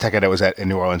last TechEd I was at in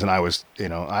New Orleans, and I was,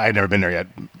 I had never been there yet,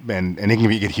 and it can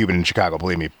get humid in Chicago,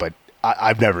 believe me, but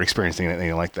I've never experienced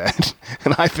anything like that.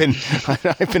 And I've been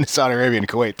to Saudi Arabia and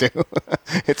Kuwait too.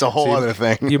 It's a whole other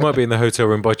thing. You might be in the hotel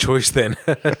room by choice then,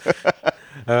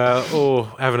 or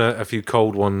having a few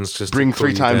cold ones. Just bring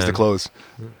 3 times the clothes.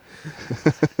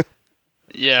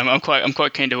 Yeah, I'm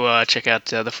quite keen to check out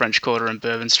the French Quarter and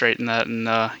Bourbon Street and that, and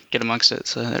get amongst it.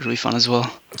 So that'll be fun as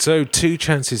well. So 2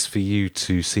 chances for you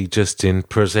to see Justin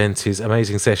present his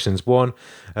amazing sessions. One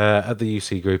at the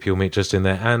UC group, you'll meet Justin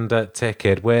there, and at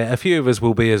TechEd, where a few of us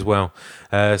will be as well.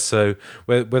 So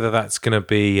whether that's going to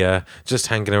be just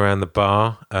hanging around the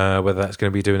bar, whether that's going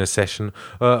to be doing a session,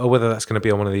 or whether that's going to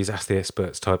be on one of these Ask the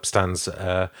Experts type stands,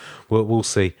 we'll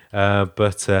see.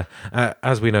 But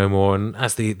as we know more, and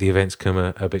as the events come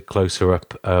a bit closer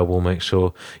up, we'll make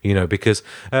sure because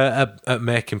at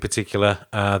MEC in particular,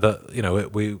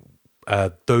 that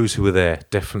those who were there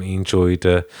definitely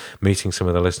enjoyed meeting some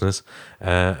of the listeners,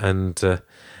 and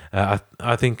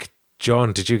I think,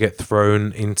 John, did you get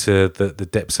thrown into the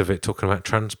depths of it talking about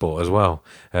transport as well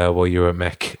while you were at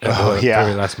MEC at the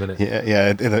very last minute?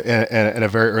 Yeah, in a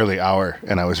very early hour,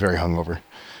 and I was very hungover.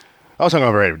 I was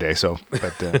hungover every day, so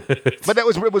but that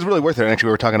was really worth it. And actually,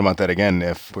 we were talking about that again.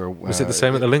 If we're was it the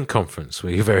same at the Link conference?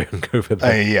 Were you very hungover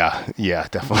there? Yeah,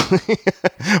 definitely.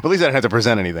 But at least I didn't have to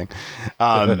present anything.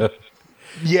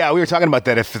 Yeah, we were talking about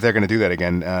that if they're going to do that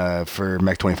again for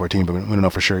MEC 2014, but we don't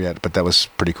know for sure yet. But that was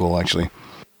pretty cool, actually.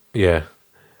 Yeah.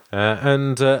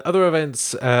 And other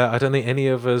events, I don't think any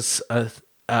of us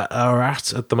are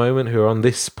at the moment, who are on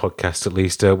this podcast at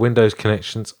least, Windows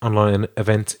Connections online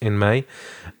event in May,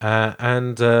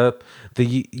 and the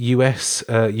US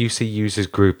UC Users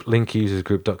Group,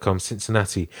 linkusersgroup.com,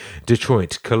 Cincinnati,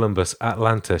 Detroit, Columbus,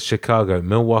 Atlanta, Chicago,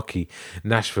 Milwaukee,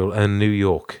 Nashville, and New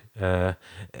York,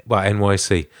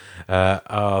 NYC,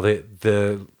 are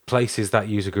the places that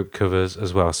user group covers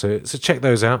as well. So check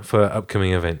those out for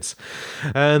upcoming events.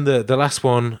 And the last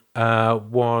one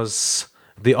was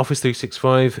the Office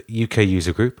 365 UK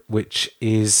user group, which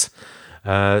is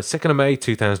 2nd of May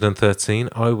 2013.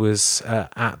 I was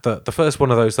at the first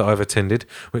one of those that I've attended,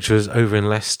 which was over in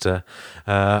Leicester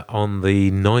on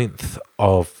the 9th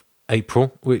of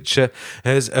April, which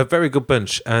has a very good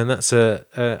bunch. And that's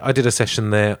I did a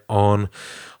session there on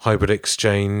Hybrid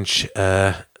Exchange,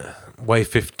 Wave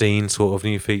 15 sort of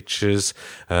new features,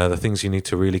 the things you need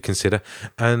to really consider.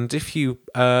 And if you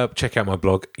check out my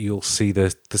blog, you'll see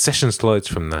the session slides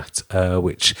from that,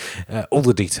 which all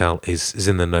the detail is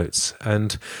in the notes.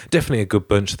 And definitely a good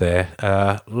bunch there.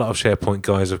 A lot of SharePoint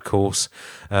guys, of course.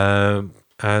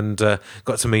 And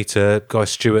got to meet Guy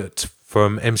Stewart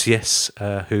from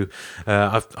MCS, who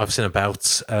I've seen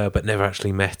about, but never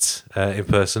actually met in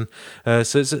person.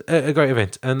 So it's a great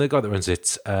event. And the guy that runs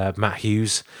it, Matt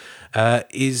Hughes,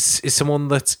 is someone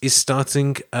that is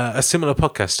starting a similar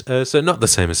podcast. So not the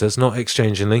same as us, not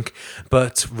Exchange and Link,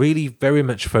 but really very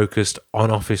much focused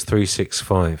on Office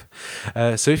 365.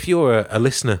 So if you're a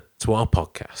listener to our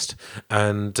podcast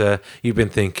and you've been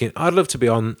thinking, I'd love to be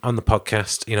on the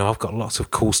podcast, I've got lots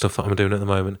of cool stuff that I'm doing at the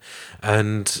moment,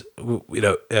 and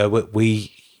we've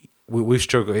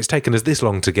struggled. It's taken us this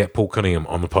long to get Paul Cunningham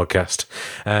on the podcast,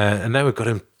 and now we've got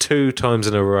him 2 times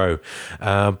in a row.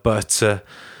 But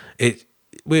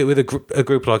with a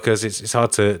group like us, it's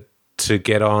hard to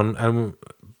get on,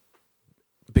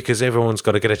 because everyone's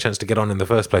got to get a chance to get on in the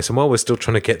first place. And while we're still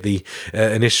trying to get the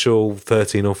initial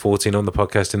 13 or 14 on the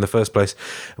podcast in the first place,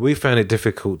 we found it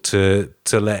difficult to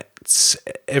let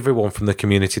everyone from the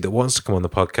community that wants to come on the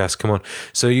podcast come on.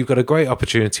 So you've got a great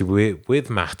opportunity with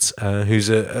Matt, who's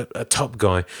a top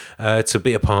guy, to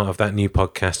be a part of that new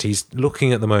podcast. He's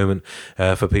looking at the moment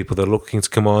for people that are looking to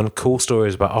come on, cool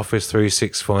stories about Office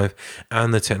 365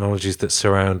 and the technologies that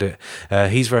surround it.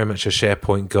 He's very much a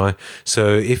SharePoint guy.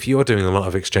 So if you're doing a lot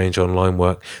of Exchange Online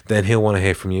work, then he'll want to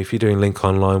hear from you. If you're doing Link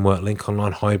Online work, Link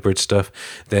Online hybrid stuff,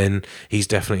 then he's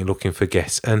definitely looking for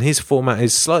guests. And his format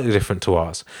is slightly different to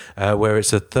ours, where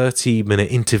it's a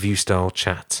 30-minute interview style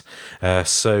chat.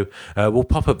 So we'll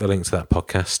pop up the link to that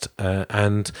podcast,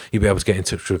 and you'll be able to get in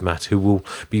touch with Matt, who will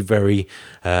be very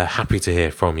happy to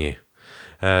hear from you.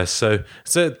 So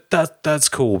that's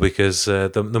cool, because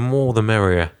the more the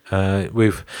merrier.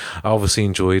 We've obviously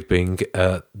enjoyed being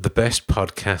the best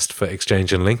podcast for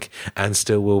Exchange and Link, and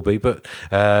still will be, but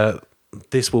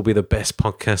this will be the best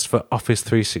podcast for Office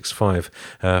 365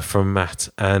 from Matt.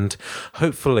 And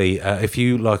hopefully, if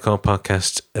you like our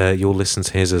podcast, you'll listen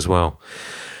to his as well.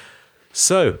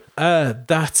 So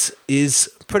that is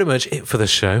pretty much it for the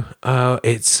show.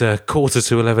 It's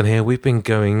 11:15 here. We've been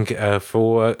going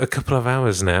for a couple of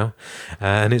hours now,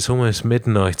 and it's almost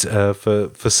midnight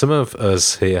for some of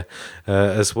us here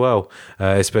as well,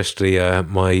 especially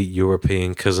my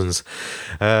European cousins.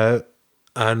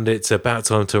 And it's about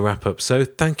time to wrap up. So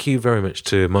thank you very much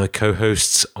to my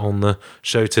co-hosts on the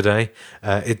show today.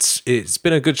 It's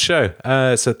been a good show.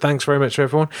 So thanks very much,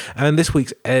 everyone. And this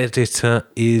week's editor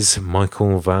is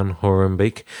Michael Van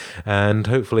Horenbeek, and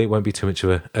hopefully it won't be too much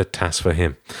of a task for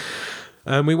him.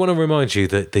 And we want to remind you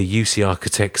that the UC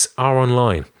Architects are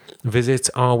online. Visit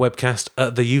our webcast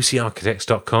at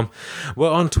theucarchitects.com.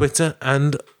 We're on Twitter,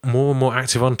 and more and more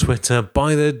active on Twitter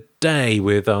by the day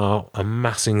with our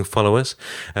amassing followers.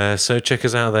 So check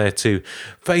us out there too.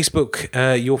 Facebook,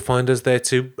 you'll find us there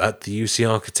too at the UC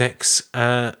Architects,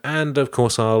 and of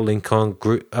course our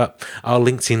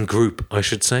LinkedIn group, I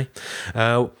should say,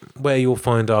 where you'll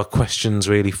find our questions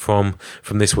really from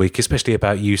this week, especially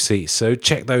about UC. So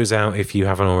check those out if you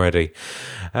haven't already.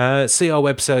 See our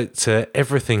website,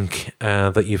 everything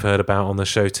that you've heard about on the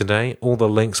show today. All the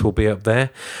links will be up there.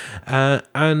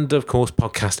 And of course,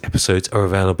 podcast episodes are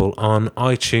available on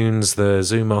iTunes, the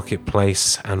Zoom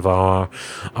Marketplace, and via our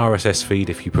RSS feed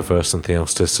if you prefer something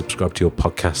else to subscribe to your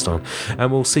podcast on.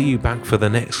 And we'll see you back for the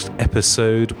next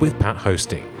episode with Pat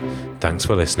hosting. Thanks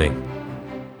for listening.